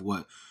instead of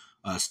what,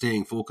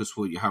 staying focused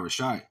with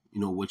Yahawashi,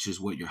 which is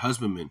what? Your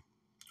husbandman,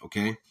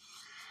 okay?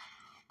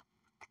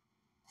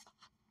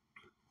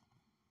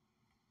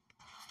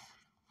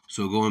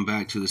 So going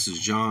back to, this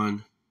is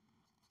John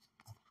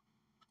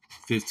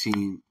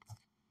 15,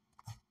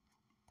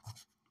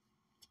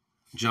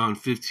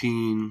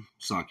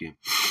 Slakia.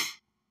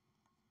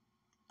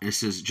 It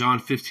says John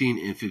 15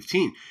 and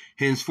 15.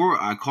 Henceforth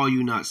I call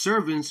you not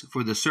servants,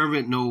 for the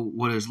servant know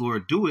what his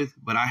Lord doeth,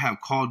 but I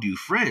have called you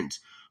friends.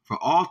 For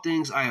all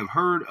things I have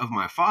heard of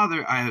my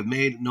Father, I have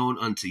made known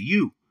unto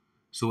you.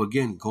 So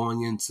again,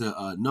 going into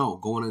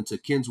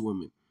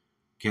kinswomen,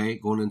 okay?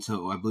 Going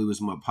into, I believe it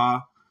was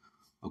Mapa,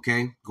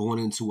 okay? Going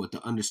into what?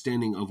 The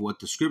understanding of what?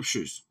 The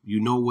scriptures. You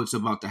know what's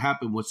about to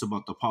happen, what's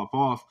about to pop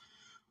off,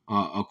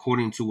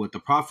 according to what? The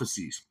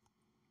prophecies.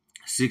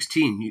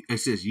 16, it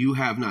says, you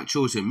have not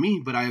chosen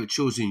me, but I have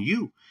chosen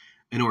you,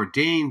 and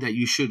ordained that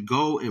you should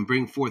go and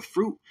bring forth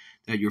fruit,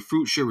 that your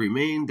fruit should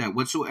remain, that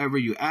whatsoever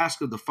you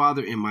ask of the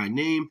Father in my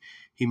name,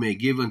 he may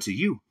give unto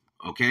you,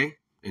 okay?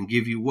 And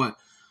give you what?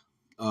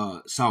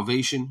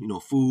 Salvation,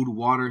 food,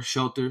 water,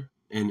 shelter,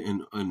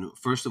 and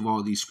first of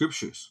all, these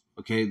scriptures,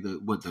 okay?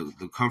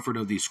 The comfort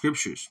of these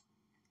scriptures.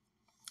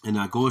 And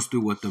that goes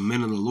through what the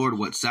men of the Lord,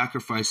 what?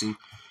 Sacrificing,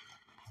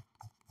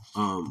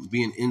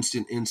 being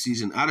instant, in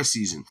season, out of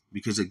season.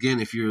 Because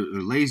again, if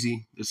you're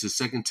lazy, this is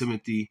 2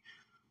 Timothy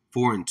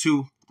 4 and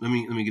 2. Let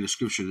me get a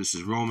scripture. This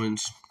is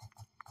Romans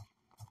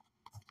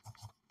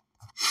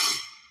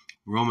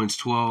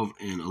 12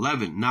 and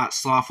 11. Not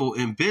slothful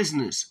in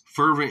business,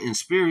 fervent in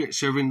spirit,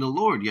 serving the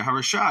Lord,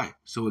 Yahawashi.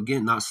 So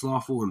again, not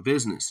slothful in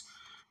business.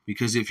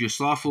 Because if you're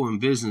slothful in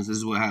business, this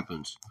is what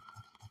happens.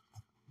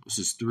 This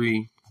is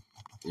 3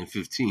 and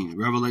 15.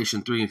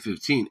 Revelation 3 and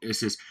 15. It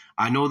says,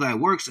 I know thy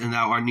works, and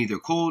thou art neither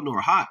cold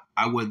nor hot.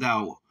 I would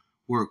thou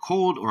were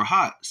cold or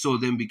hot. So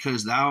then,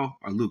 because thou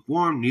art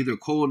lukewarm, neither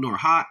cold nor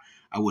hot,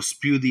 I will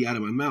spew thee out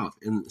of my mouth.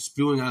 And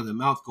spewing out of the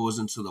mouth goes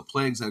into the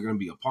plagues that are going to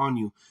be upon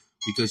you,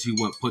 because you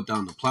put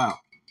down the plow.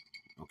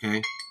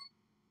 Okay?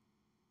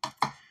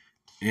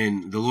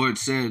 And the Lord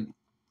said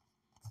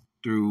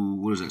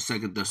through,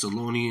 2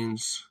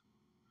 Thessalonians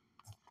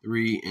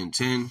 3 and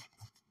 10.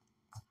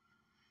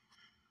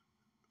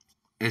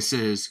 It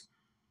says,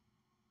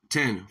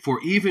 10,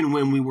 for even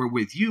when we were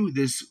with you,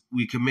 this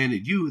we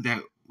commanded you,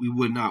 that we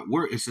would not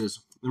work. It says,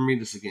 let me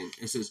read this again.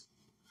 It says,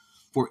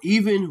 for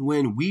even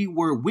when we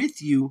were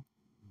with you,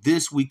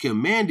 this we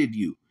commanded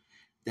you,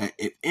 that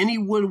if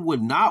anyone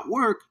would not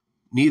work,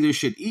 neither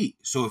should eat.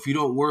 So if you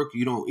don't work,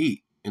 you don't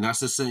eat. And that's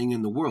the saying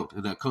in the world.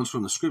 And that comes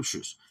from the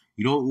scriptures.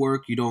 You don't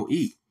work, you don't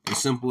eat. As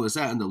simple as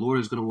that. And the Lord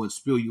is going to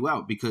spill you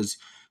out, because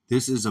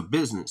this is a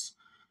business.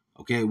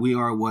 Okay, we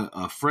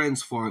are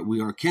friends for,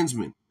 we are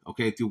kinsmen.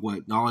 Okay, through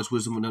what? Knowledge,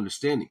 wisdom, and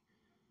understanding.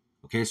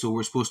 Okay, so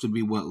we're supposed to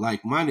be what?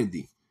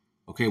 Like-minded.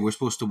 Okay, we're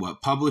supposed to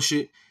what? Publish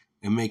it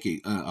and make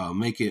it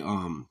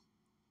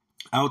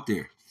out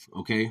there.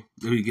 Okay,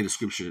 let me get a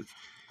scripture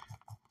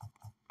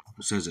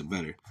that says it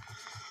better.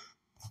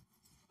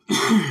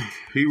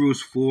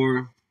 Hebrews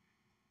 4.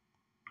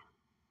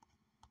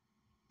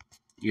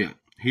 Yeah,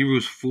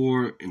 Hebrews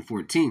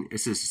 4:14. It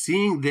says,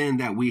 seeing then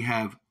that we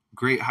have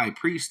great high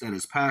priest that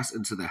is passed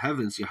into the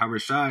heavens,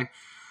 Yahawashi,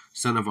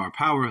 son of our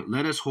power,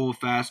 let us hold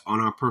fast on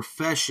our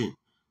profession.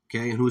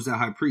 Okay, and who's that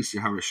high priest?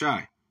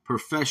 Yahawashi.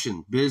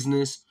 Profession,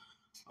 business.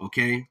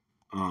 Okay,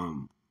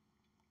 in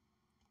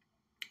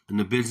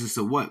the business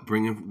of what?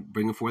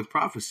 Bringing forth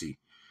prophecy.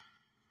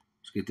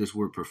 Let's get this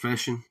word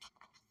profession.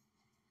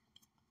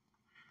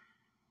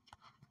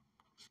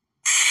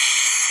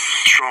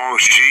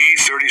 Strong's G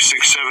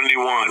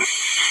 3671.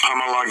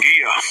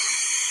 Homologia.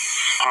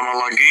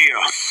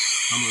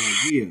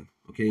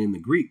 Okay, in the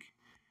Greek.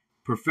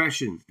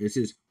 Profession. It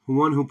says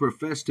one who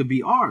professed to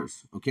be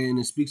ours. Okay, and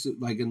it speaks of,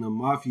 like in the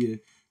mafia,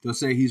 they'll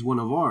say he's one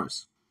of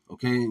ours.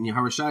 Okay, and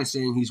Yahawashi is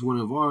saying he's one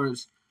of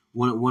ours,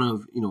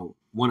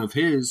 one of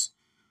his,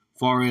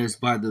 far as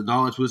by the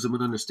knowledge, wisdom,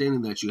 and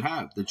understanding that you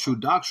have, the true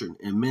doctrine.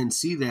 And men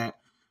see that,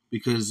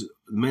 because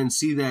men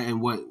see that in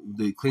what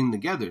they cling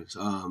together.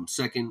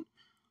 Second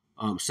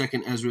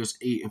Ezra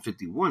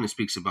 8:51, it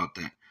speaks about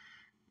that.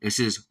 It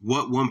says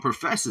what one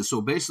professes.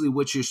 So basically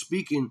what you're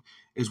speaking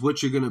is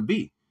what you're going to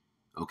be.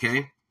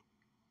 Okay.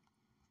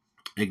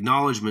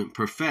 Acknowledgement,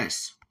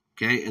 profess.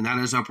 Okay. And that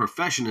is our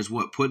profession, is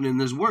what? Putting in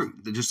this work,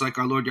 just like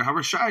our Lord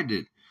Yahawashi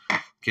did.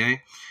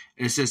 Okay.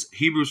 And it says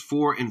Hebrews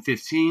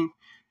 4:15.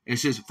 It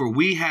says, for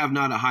we have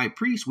not a high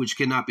priest which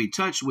cannot be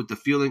touched with the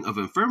feeling of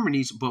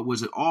infirmities, but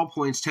was at all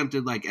points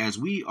tempted like as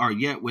we are,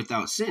 yet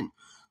without sin.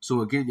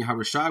 So again,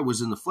 Yahawashi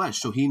was in the flesh.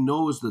 So he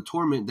knows the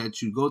torment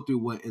that you go through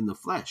what in the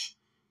flesh.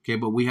 Okay,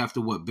 but we have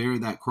to what? Bear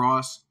that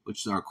cross,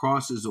 which our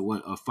cross is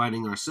what of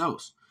fighting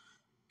ourselves.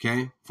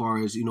 Okay, as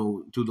far as,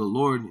 through the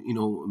Lord,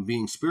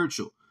 being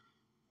spiritual.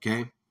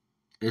 Okay,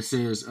 it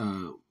says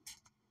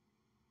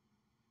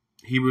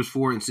Hebrews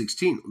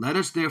 4:16. Let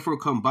us therefore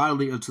come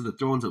bodily unto the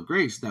thrones of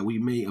grace, that we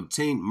may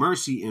obtain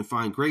mercy and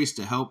find grace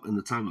to help in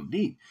the time of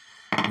need.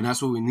 And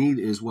that's what we need,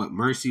 is what?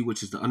 Mercy,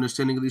 which is the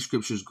understanding of these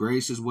scriptures.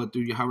 Grace is what?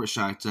 Through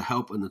Yahawashi, to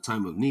help in the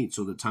time of need.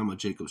 So the time of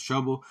Jacob's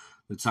trouble,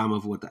 the time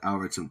of what? The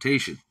hour of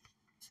temptation.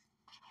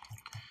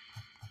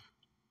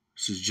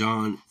 This is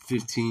John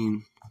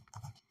 15.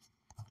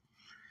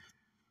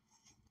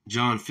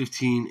 John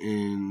 15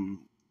 and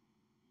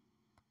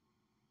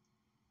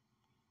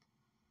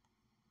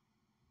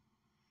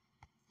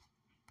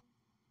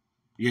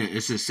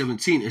it says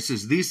 17. It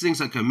says, these things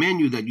I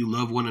command you, that you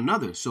love one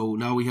another. So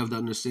now we have the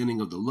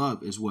understanding of the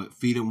love is what?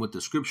 Feed them with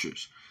the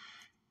scriptures.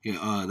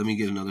 Yeah, let me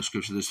get another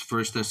scripture. This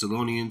 1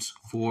 Thessalonians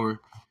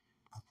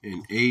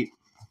 4:8.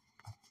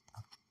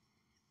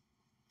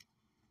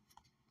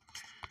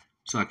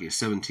 Sorry,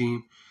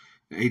 17.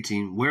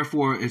 18.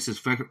 Wherefore, it says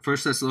 1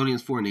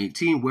 Thessalonians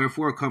 4:18.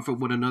 Wherefore, comfort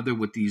one another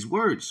with these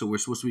words. So we're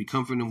supposed to be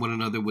comforting one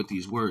another with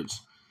these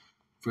words.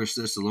 1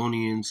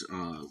 Thessalonians,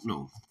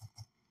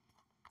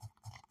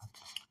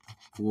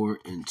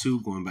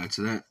 4:2. Going back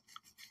to that.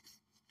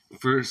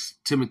 1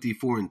 Timothy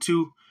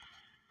 4:2.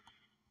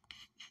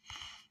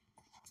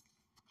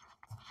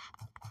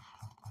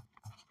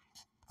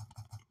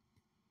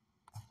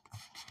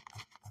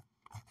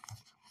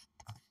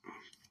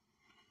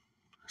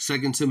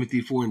 Second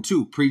Timothy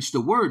 4:2. Preach the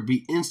word,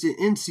 be instant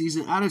in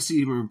season, out of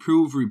season,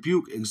 reprove,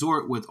 rebuke,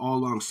 exhort with all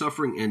long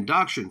suffering and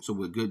doctrine. So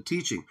with good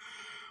teaching.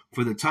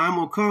 For the time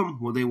will come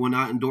when they will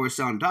not endure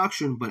sound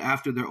doctrine, but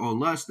after their own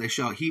lust they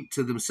shall heap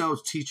to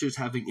themselves teachers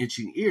having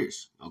itching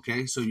ears.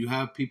 Okay, so you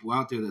have people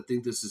out there that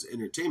think this is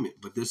entertainment,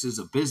 but this is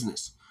a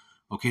business.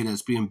 Okay,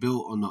 that's being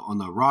built on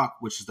the rock,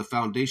 which is the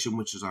foundation,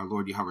 which is our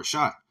Lord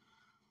Yahawashi.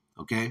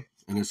 Okay,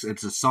 and it's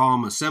a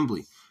solemn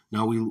assembly.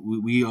 Now we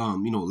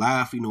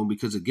laugh,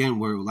 because again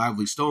we're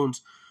lively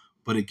stones,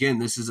 but again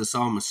this is a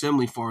solemn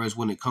assembly, far as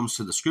when it comes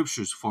to the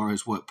scriptures, far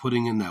as what?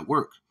 Putting in that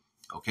work.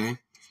 Okay,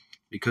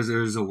 because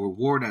there is a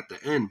reward at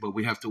the end, but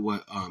we have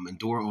to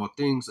endure all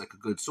things like a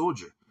good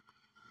soldier.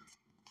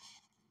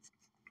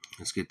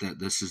 Let's get that.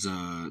 This is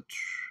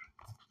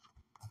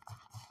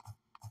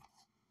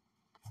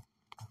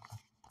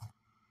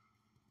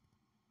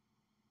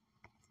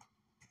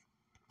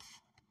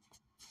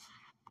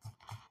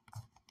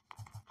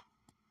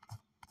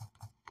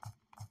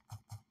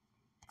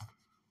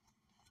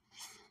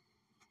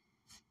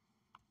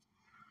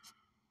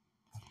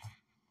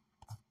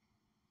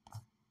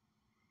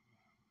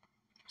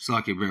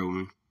Slocky, bear with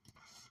me.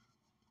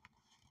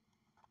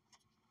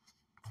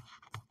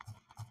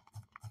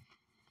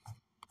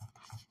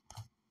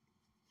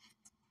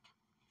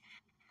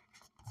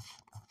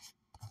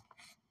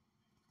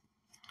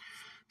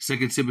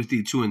 Second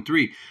Timothy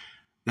 2:3.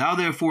 Thou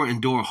therefore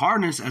endure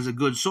hardness as a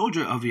good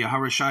soldier of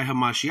Yahawashi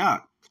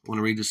HaMashiach. I want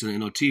to read this in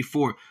the NLT.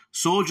 4,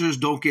 soldiers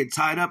don't get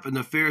tied up in the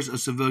affairs of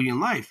civilian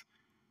life,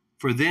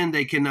 for then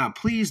they cannot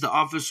please the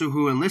officer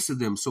who enlisted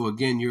them. So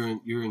again,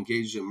 you're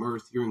engaged in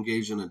mirth, you're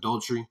engaged in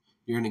adultery,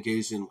 you're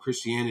engaged in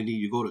Christianity,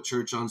 you go to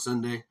church on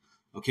Sunday.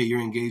 Okay,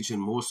 you're engaged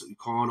in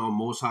calling on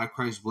Most High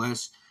Christ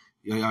bless,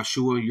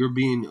 Yahshua.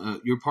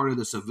 You're part of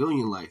the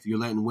civilian life. You're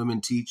letting women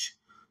teach.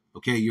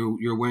 Okay,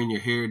 you're wearing your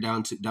hair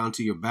down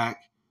to your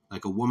back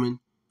like a woman.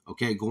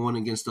 Okay, going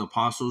against the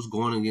apostles,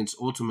 going against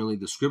ultimately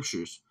the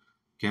scriptures.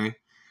 Okay,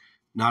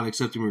 not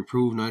accepting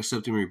reproof, not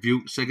accepting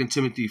rebuke. 2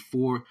 Timothy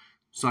 4,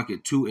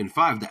 2 and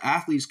 5. The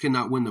athletes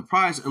cannot win the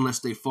prize unless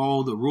they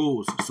follow the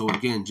rules. So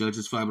again,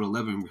 Judges 5 and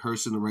 11,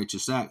 rehearsing the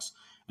righteous acts.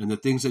 And the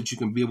things that you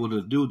can be able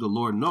to do, the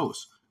Lord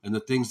knows. And the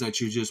things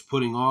that you're just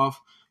putting off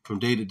from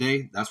day to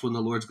day, that's when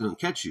the Lord's going to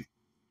catch you.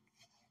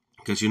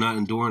 Because you're not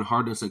enduring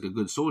hardness like a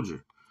good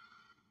soldier.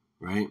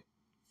 Right?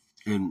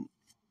 And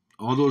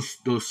all those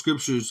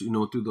scriptures,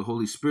 through the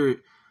Holy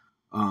Spirit,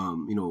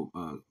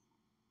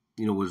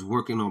 was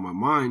working on my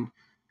mind.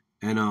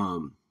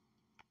 And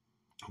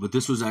but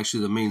this was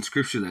actually the main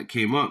scripture that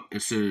came up.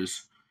 It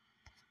says,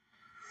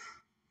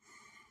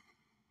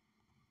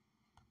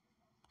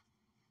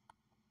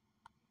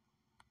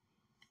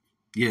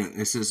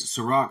 it says,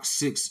 Sirach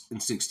 6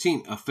 and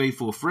 16, a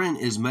faithful friend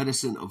is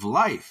medicine of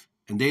life,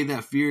 and they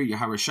that fear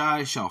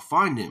Yahawashi shall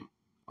find him.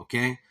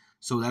 Okay?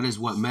 So that is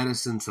what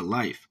medicine to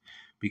life.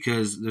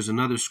 Because there's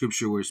another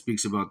scripture where it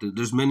speaks about,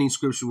 there's many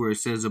scriptures where it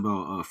says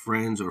about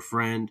friends or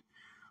friend.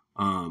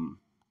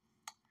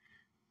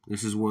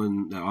 This is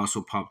one that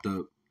also popped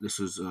up. This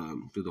is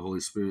through the Holy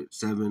Spirit.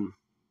 7.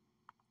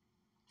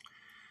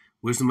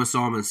 Wisdom of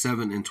Solomon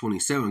 7 and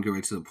 27. Get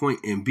right to the point.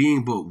 And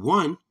being but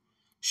one,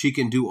 she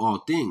can do all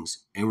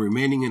things, and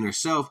remaining in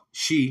herself,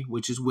 she,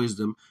 which is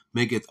wisdom,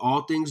 maketh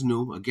all things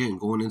new. Again,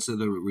 going into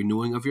the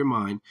renewing of your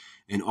mind,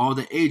 and all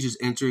the ages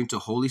entering to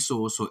holy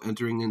souls, so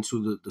entering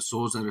into the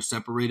souls that are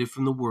separated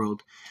from the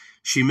world.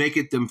 She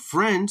maketh them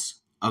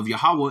friends of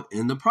Yahweh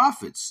and the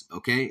prophets.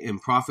 Okay,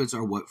 and prophets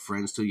are what?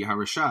 Friends to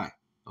Yahawashi.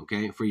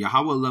 Okay, for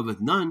Yahweh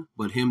loveth none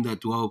but him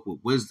that dwelleth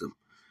with wisdom.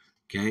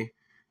 Okay,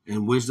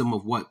 and wisdom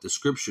of what? The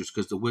scriptures,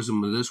 because the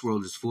wisdom of this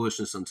world is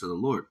foolishness unto the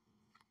Lord.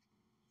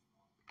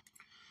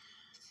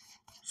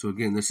 So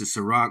again, this is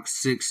Sirach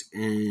 6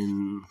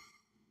 and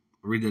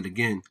I'll read that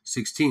again.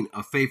 16.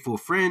 A faithful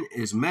friend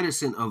is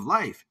medicine of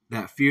life.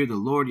 That fear the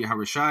Lord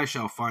Yahawashi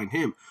shall find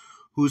him.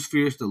 Whose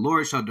fears the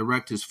Lord shall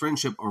direct his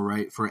friendship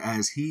aright. For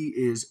as he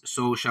is,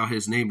 so shall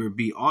his neighbor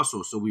be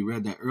also. So we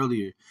read that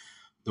earlier,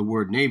 the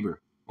word neighbor,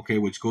 okay,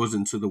 which goes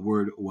into the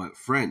word what?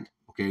 Friend.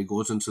 Okay, it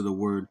goes into the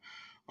word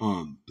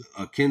a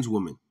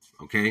kinswoman.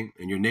 Okay,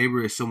 and your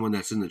neighbor is someone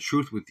that's in the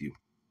truth with you.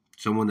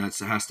 Someone that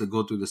has to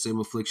go through the same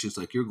afflictions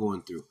like you're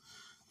going through.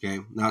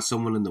 Okay, not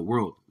someone in the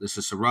world. This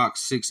is Sirach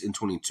 6 and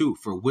 22.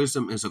 For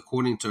wisdom is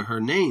according to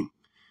her name.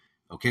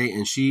 Okay,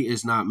 and she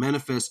is not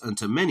manifest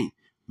unto many.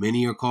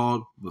 Many are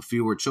called, but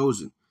few are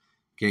chosen.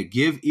 Okay,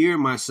 give ear,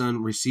 my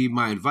son, receive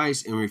my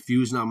advice, and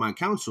refuse not my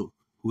counsel.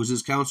 Who is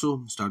his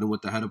counsel? Starting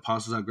with the head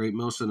apostles at Great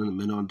Millstone and the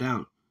men on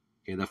down.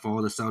 Okay, that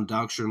follow the sound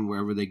doctrine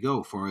wherever they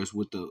go, as far as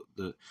with they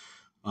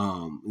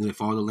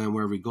follow the Lamb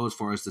wherever he goes, as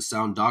far as the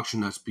sound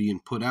doctrine that's being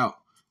put out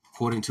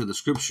according to the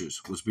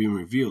scriptures was being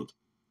revealed.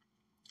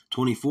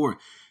 24,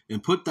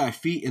 and put thy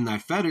feet in thy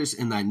fetters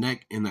and thy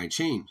neck in thy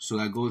chain. So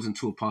that goes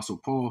into Apostle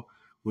Paul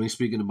when he's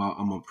speaking about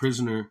I'm a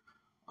prisoner.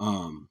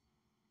 I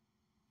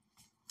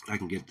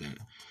can get that.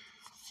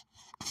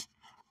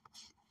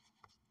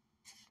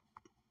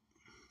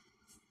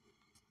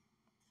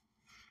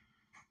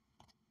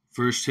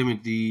 First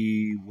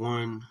Timothy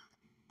 1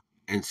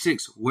 and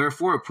 6.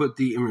 Wherefore put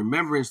thee in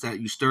remembrance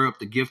that you stir up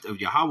the gift of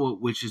Yahweh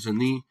which is in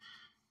thee.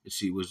 Let's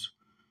see, was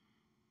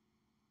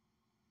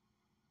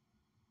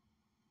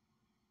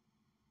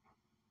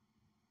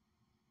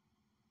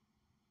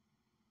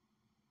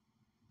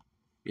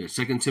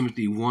 2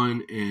 Timothy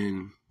 1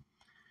 and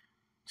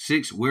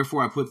 6.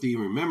 Wherefore I put thee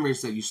in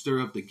remembrance that you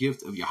stir up the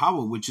gift of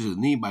Yahweh which is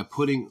in thee by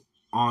putting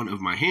on of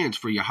my hands.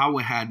 For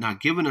Yahweh had not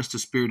given us the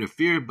spirit of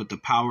fear, but the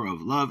power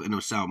of love and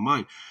of sound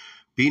mind.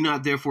 Be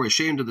not therefore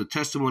ashamed of the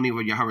testimony of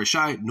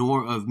Yahawashi,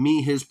 nor of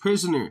me his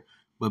prisoner,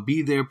 but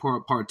be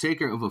therefore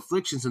partaker of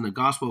afflictions in the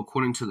gospel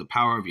according to the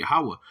power of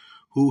Yahweh,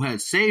 who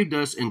had saved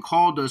us and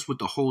called us with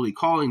the holy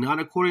calling, not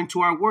according to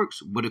our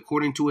works, but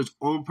according to his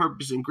own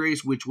purpose and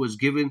grace, which was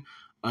given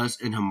us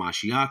in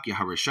Hamashiach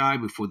Yahawashi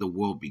before the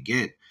world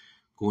began.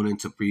 Going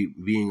into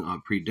being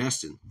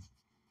predestined.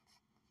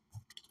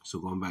 So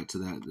going back to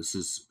that, this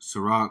is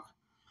Sirach.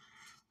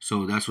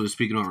 So that's what it's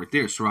speaking on right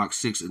there. Sirach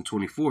 6 and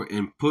 24.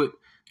 And put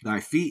thy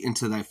feet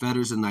into thy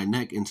fetters and thy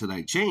neck into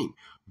thy chain.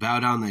 Bow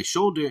down thy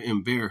shoulder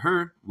and bear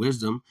her,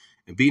 wisdom,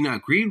 and be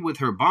not grieved with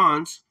her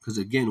bonds. Because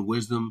again,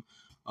 wisdom,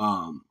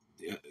 let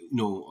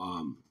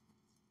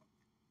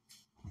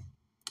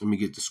me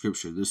get the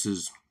scripture. This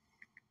is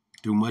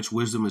through much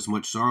wisdom is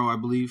much sorrow, I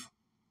believe.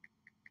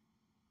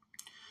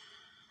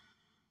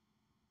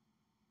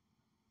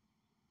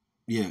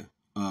 Yeah.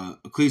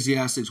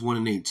 Ecclesiastes 1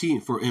 and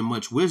 18. For in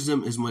much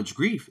wisdom is much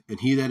grief, and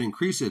he that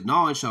increaseth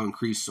knowledge shall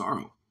increase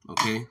sorrow.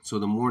 Okay, so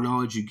the more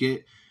knowledge you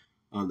get,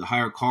 the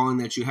higher calling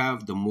that you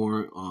have, the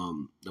more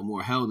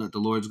hell that the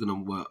Lord's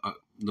gonna,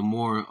 the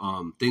more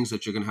things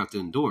that you're gonna have to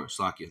endure.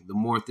 Slakia, the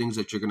more things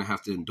that you're gonna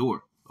have to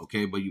endure.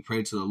 Okay, but you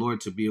pray to the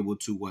Lord to be able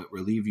to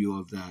relieve you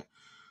of that.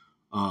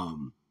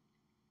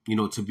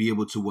 To be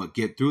able to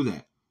get through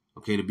that.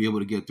 Okay, to be able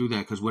to get through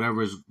that, because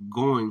whatever is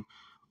going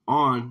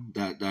on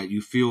that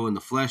you feel in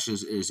the flesh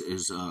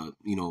is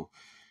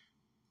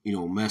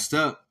messed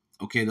up.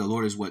 Okay, the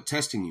Lord is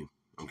testing you.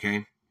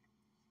 Okay,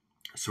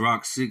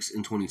 Sirach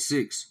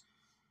 6:26.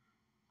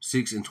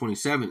 6 and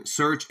 27,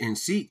 search and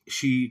seek,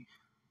 she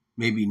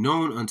may be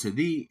known unto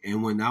thee,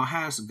 and when thou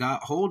hast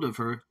got hold of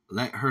her,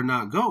 let her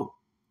not go.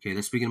 Okay,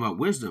 that's speaking about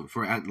wisdom.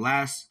 For at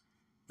last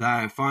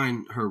thou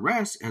find her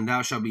rest, and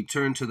thou shalt be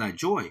turned to thy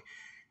joy,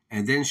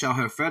 and then shall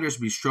her fetters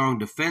be strong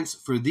defense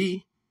for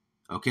thee.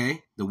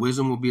 Okay, the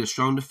wisdom will be a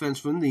strong defense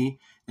from thee,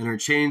 and her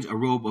chains a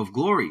robe of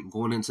glory,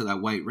 going into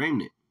that white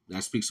raiment.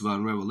 That speaks about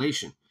in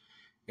Revelation.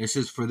 It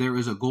says, for there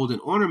is a golden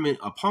ornament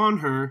upon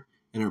her,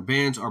 and her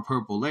bands are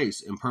purple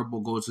lace, and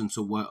purple goes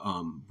into what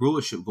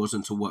rulership, goes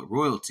into what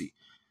royalty.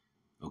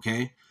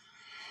 Okay.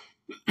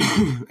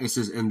 It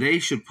says, and they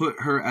should put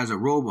her as a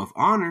robe of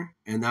honor,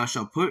 and thou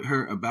shalt put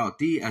her about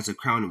thee as a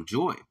crown of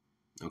joy.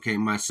 Okay,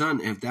 my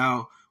son, if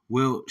thou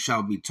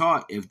shalt be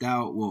taught, if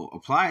thou wilt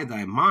apply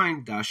thy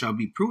mind, thou shalt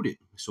be prudent.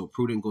 So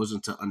prudent goes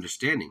into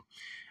understanding.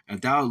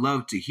 If thou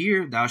love to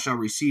hear, thou shalt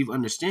receive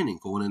understanding,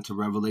 going into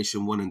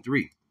Revelation 1 and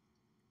 3.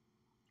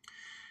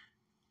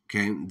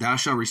 Okay, thou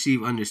shalt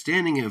receive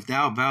understanding. If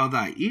thou bow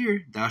thy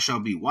ear, thou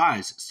shalt be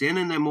wise. Stand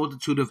in that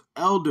multitude of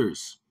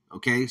elders.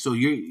 Okay, so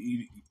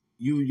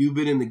you've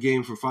been in the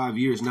game for 5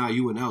 years now.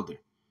 You an elder.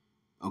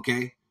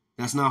 Okay,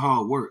 that's not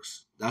how it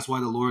works. That's why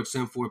the Lord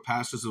sent forth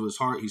pastors of his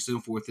heart. He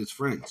sent forth his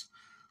friends.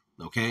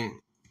 Okay,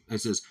 it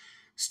says,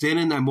 stand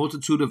in that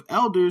multitude of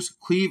elders,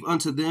 cleave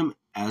unto them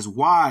as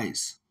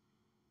wise.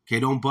 Okay,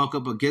 don't buck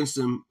up against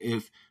them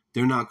if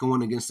they're not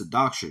going against the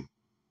doctrine.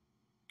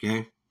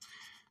 Okay.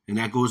 And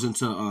that goes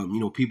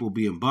into people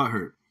being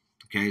butthurt.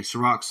 Okay,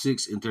 Sirach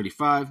 6 and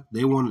 35.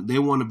 They want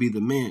to be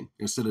the man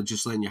instead of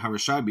just letting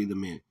Yahawashi be the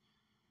man.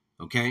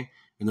 Okay,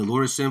 and the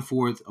Lord has sent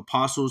forth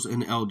apostles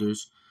and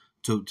elders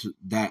to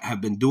that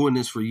have been doing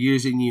this for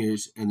years and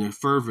years, and they're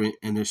fervent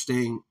and they're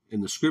staying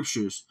in the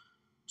scriptures.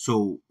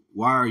 So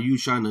why are you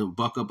trying to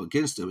buck up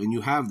against them? And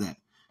you have that,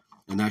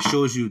 and that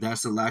shows you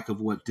that's a lack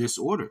of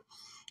disorder.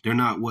 They're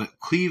not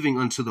cleaving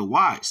unto the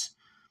wise.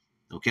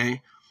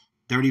 Okay.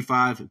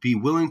 35, be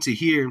willing to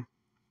hear,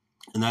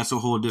 and that's a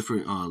whole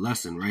different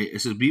lesson, right?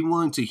 It says, be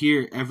willing to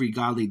hear every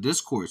godly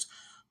discourse.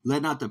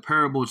 Let not the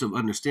parables of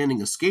understanding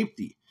escape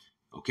thee.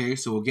 Okay,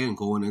 so again,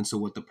 going into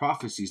what the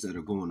prophecies that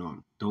are going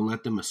on. Don't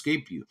let them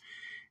escape you.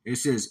 It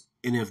says,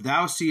 and if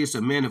thou seest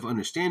a man of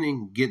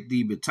understanding, get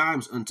thee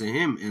betimes unto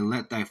him, and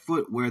let thy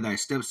foot wear thy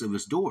steps of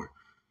his door.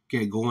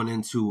 Okay, going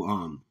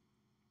into,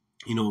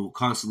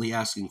 constantly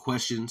asking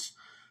questions.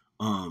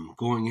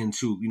 Going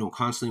into,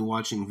 constantly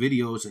watching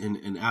videos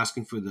and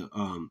asking for the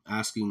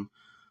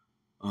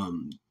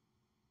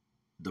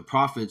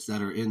prophets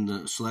that are in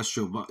the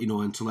celestial,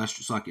 in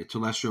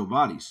celestial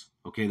bodies,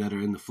 okay, that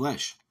are in the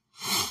flesh.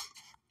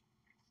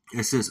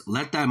 It says,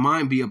 let thy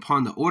mind be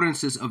upon the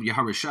ordinances of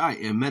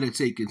Yahawashi, and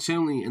meditate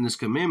continually in his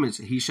commandments.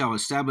 He shall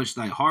establish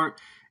thy heart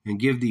and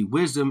give thee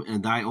wisdom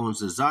and thy own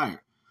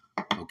desire.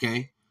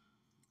 Okay.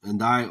 And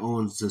thy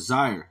own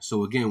desire.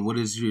 So again, what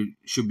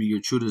should be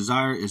your true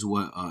desire is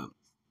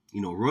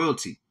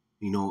royalty,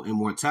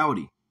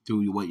 immortality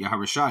through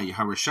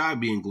Yahawashi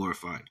being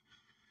glorified.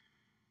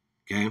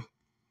 Okay.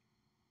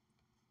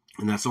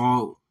 And that's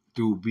all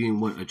through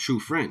being a true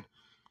friend,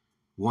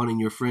 wanting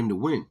your friend to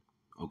win.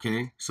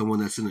 Okay. Someone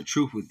that's in the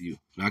truth with you.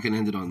 And I can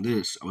end it on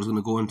this. I was going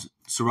to go into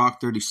Sirach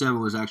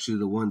 37 was actually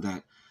the one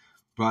that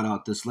brought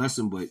out this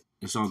lesson, but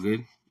it's all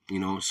good.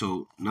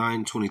 So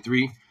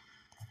 9:23.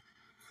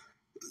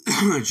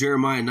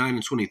 Jeremiah 9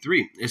 and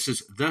 23. It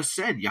says, thus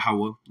said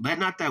Yahweh, let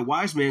not that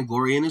wise man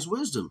glory in his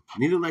wisdom,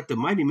 neither let the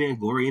mighty man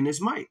glory in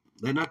his might.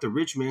 Let not the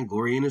rich man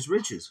glory in his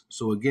riches.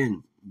 So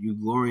again, you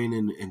glorying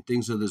in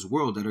things of this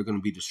world that are going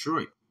to be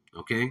destroyed.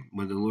 Okay?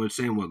 When the Lord's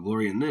saying,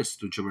 glory in this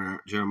through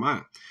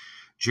Jeremiah.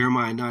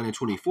 Jeremiah 9 and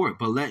 24.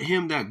 But let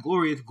him that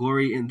glorieth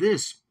glory in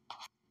this,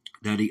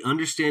 that he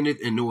understandeth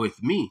and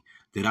knoweth me,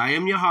 that I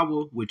am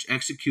Yahweh, which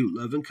execute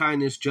love and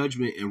kindness,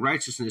 judgment, and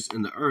righteousness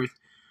in the earth.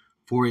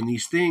 For in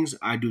these things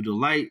I do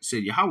delight,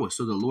 said Yahweh.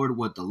 So the Lord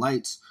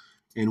delights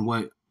in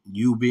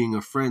you being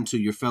a friend to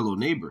your fellow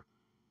neighbor.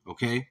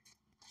 Okay?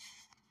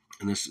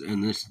 And this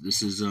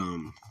is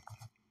and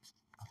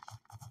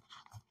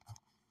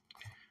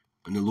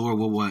the Lord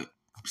will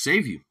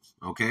save you.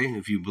 Okay?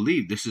 If you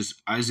believe. This is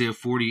Isaiah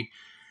 40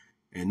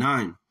 and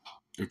 9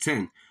 and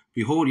 10.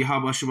 Behold,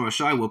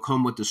 Yahawashi will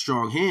come with a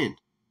strong hand.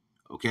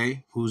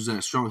 Okay? Who's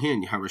that strong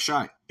hand?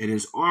 Yahawashi. And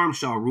his arm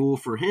shall rule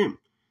for him.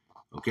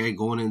 Okay,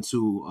 going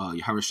into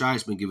Yahawashi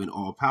has been given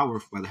all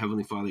power by the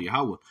Heavenly Father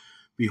Yahweh.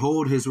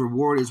 Behold, his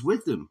reward is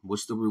with him.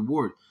 What's the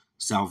reward?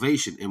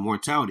 Salvation,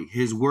 immortality.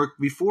 His work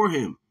before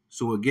him.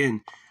 So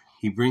again,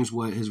 He brings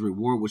what his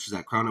reward, which is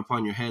that crown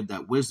upon your head,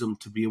 that wisdom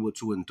to be able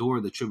to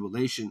endure the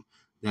tribulation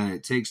that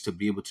it takes to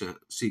be able to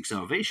seek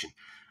salvation.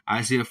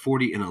 Isaiah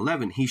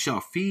 40:11, he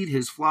shall feed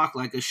his flock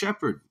like a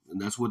shepherd.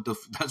 And that's what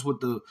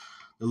the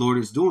Lord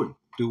is doing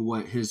through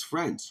what his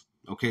friends,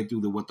 okay,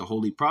 through what the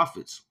holy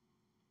prophets,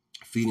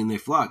 feeding their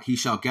flock. He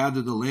shall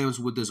gather the lambs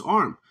with his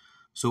arm.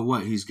 So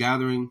what? He's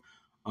gathering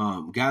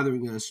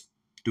us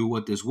through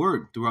what this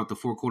word throughout the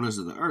four corners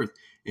of the earth,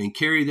 and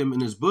carry them in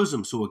his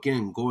bosom. So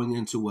again, going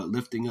into what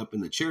lifting up in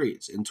the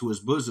chariots into his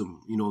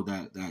bosom,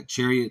 that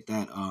chariot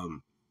that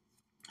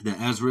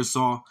Ezra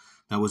saw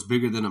that was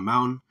bigger than a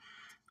mountain,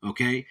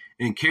 okay,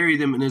 and carry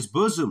them in his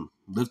bosom,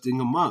 lifting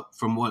them up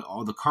from what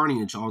all the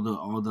carnage, all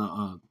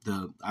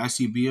the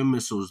ICBM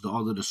missiles,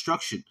 all the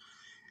destruction,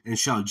 and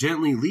shall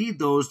gently lead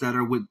those that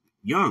are with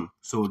young.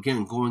 So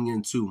again, going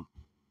into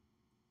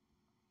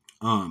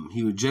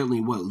he would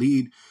gently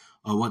lead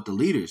what the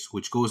leaders,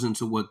 which goes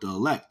into what the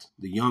elect,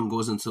 the young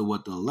goes into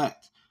what the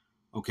elect,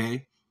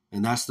 okay,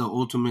 and that's the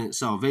ultimate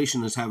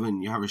salvation, is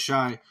having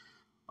Yahawashi,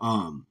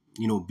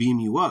 beam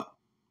you up,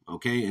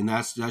 okay, and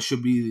that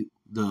should be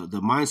the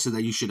mindset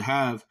that you should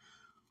have,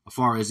 as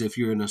far as if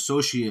you're an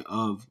associate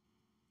of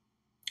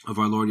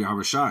our Lord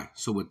Yahawashi.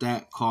 So with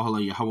that, call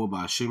Yahweh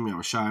Ba'Hashem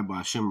Yahawashi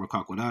Ba'Hashem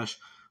Rakakwadash.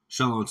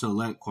 Shalom to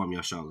elect, Kwam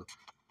Yashala.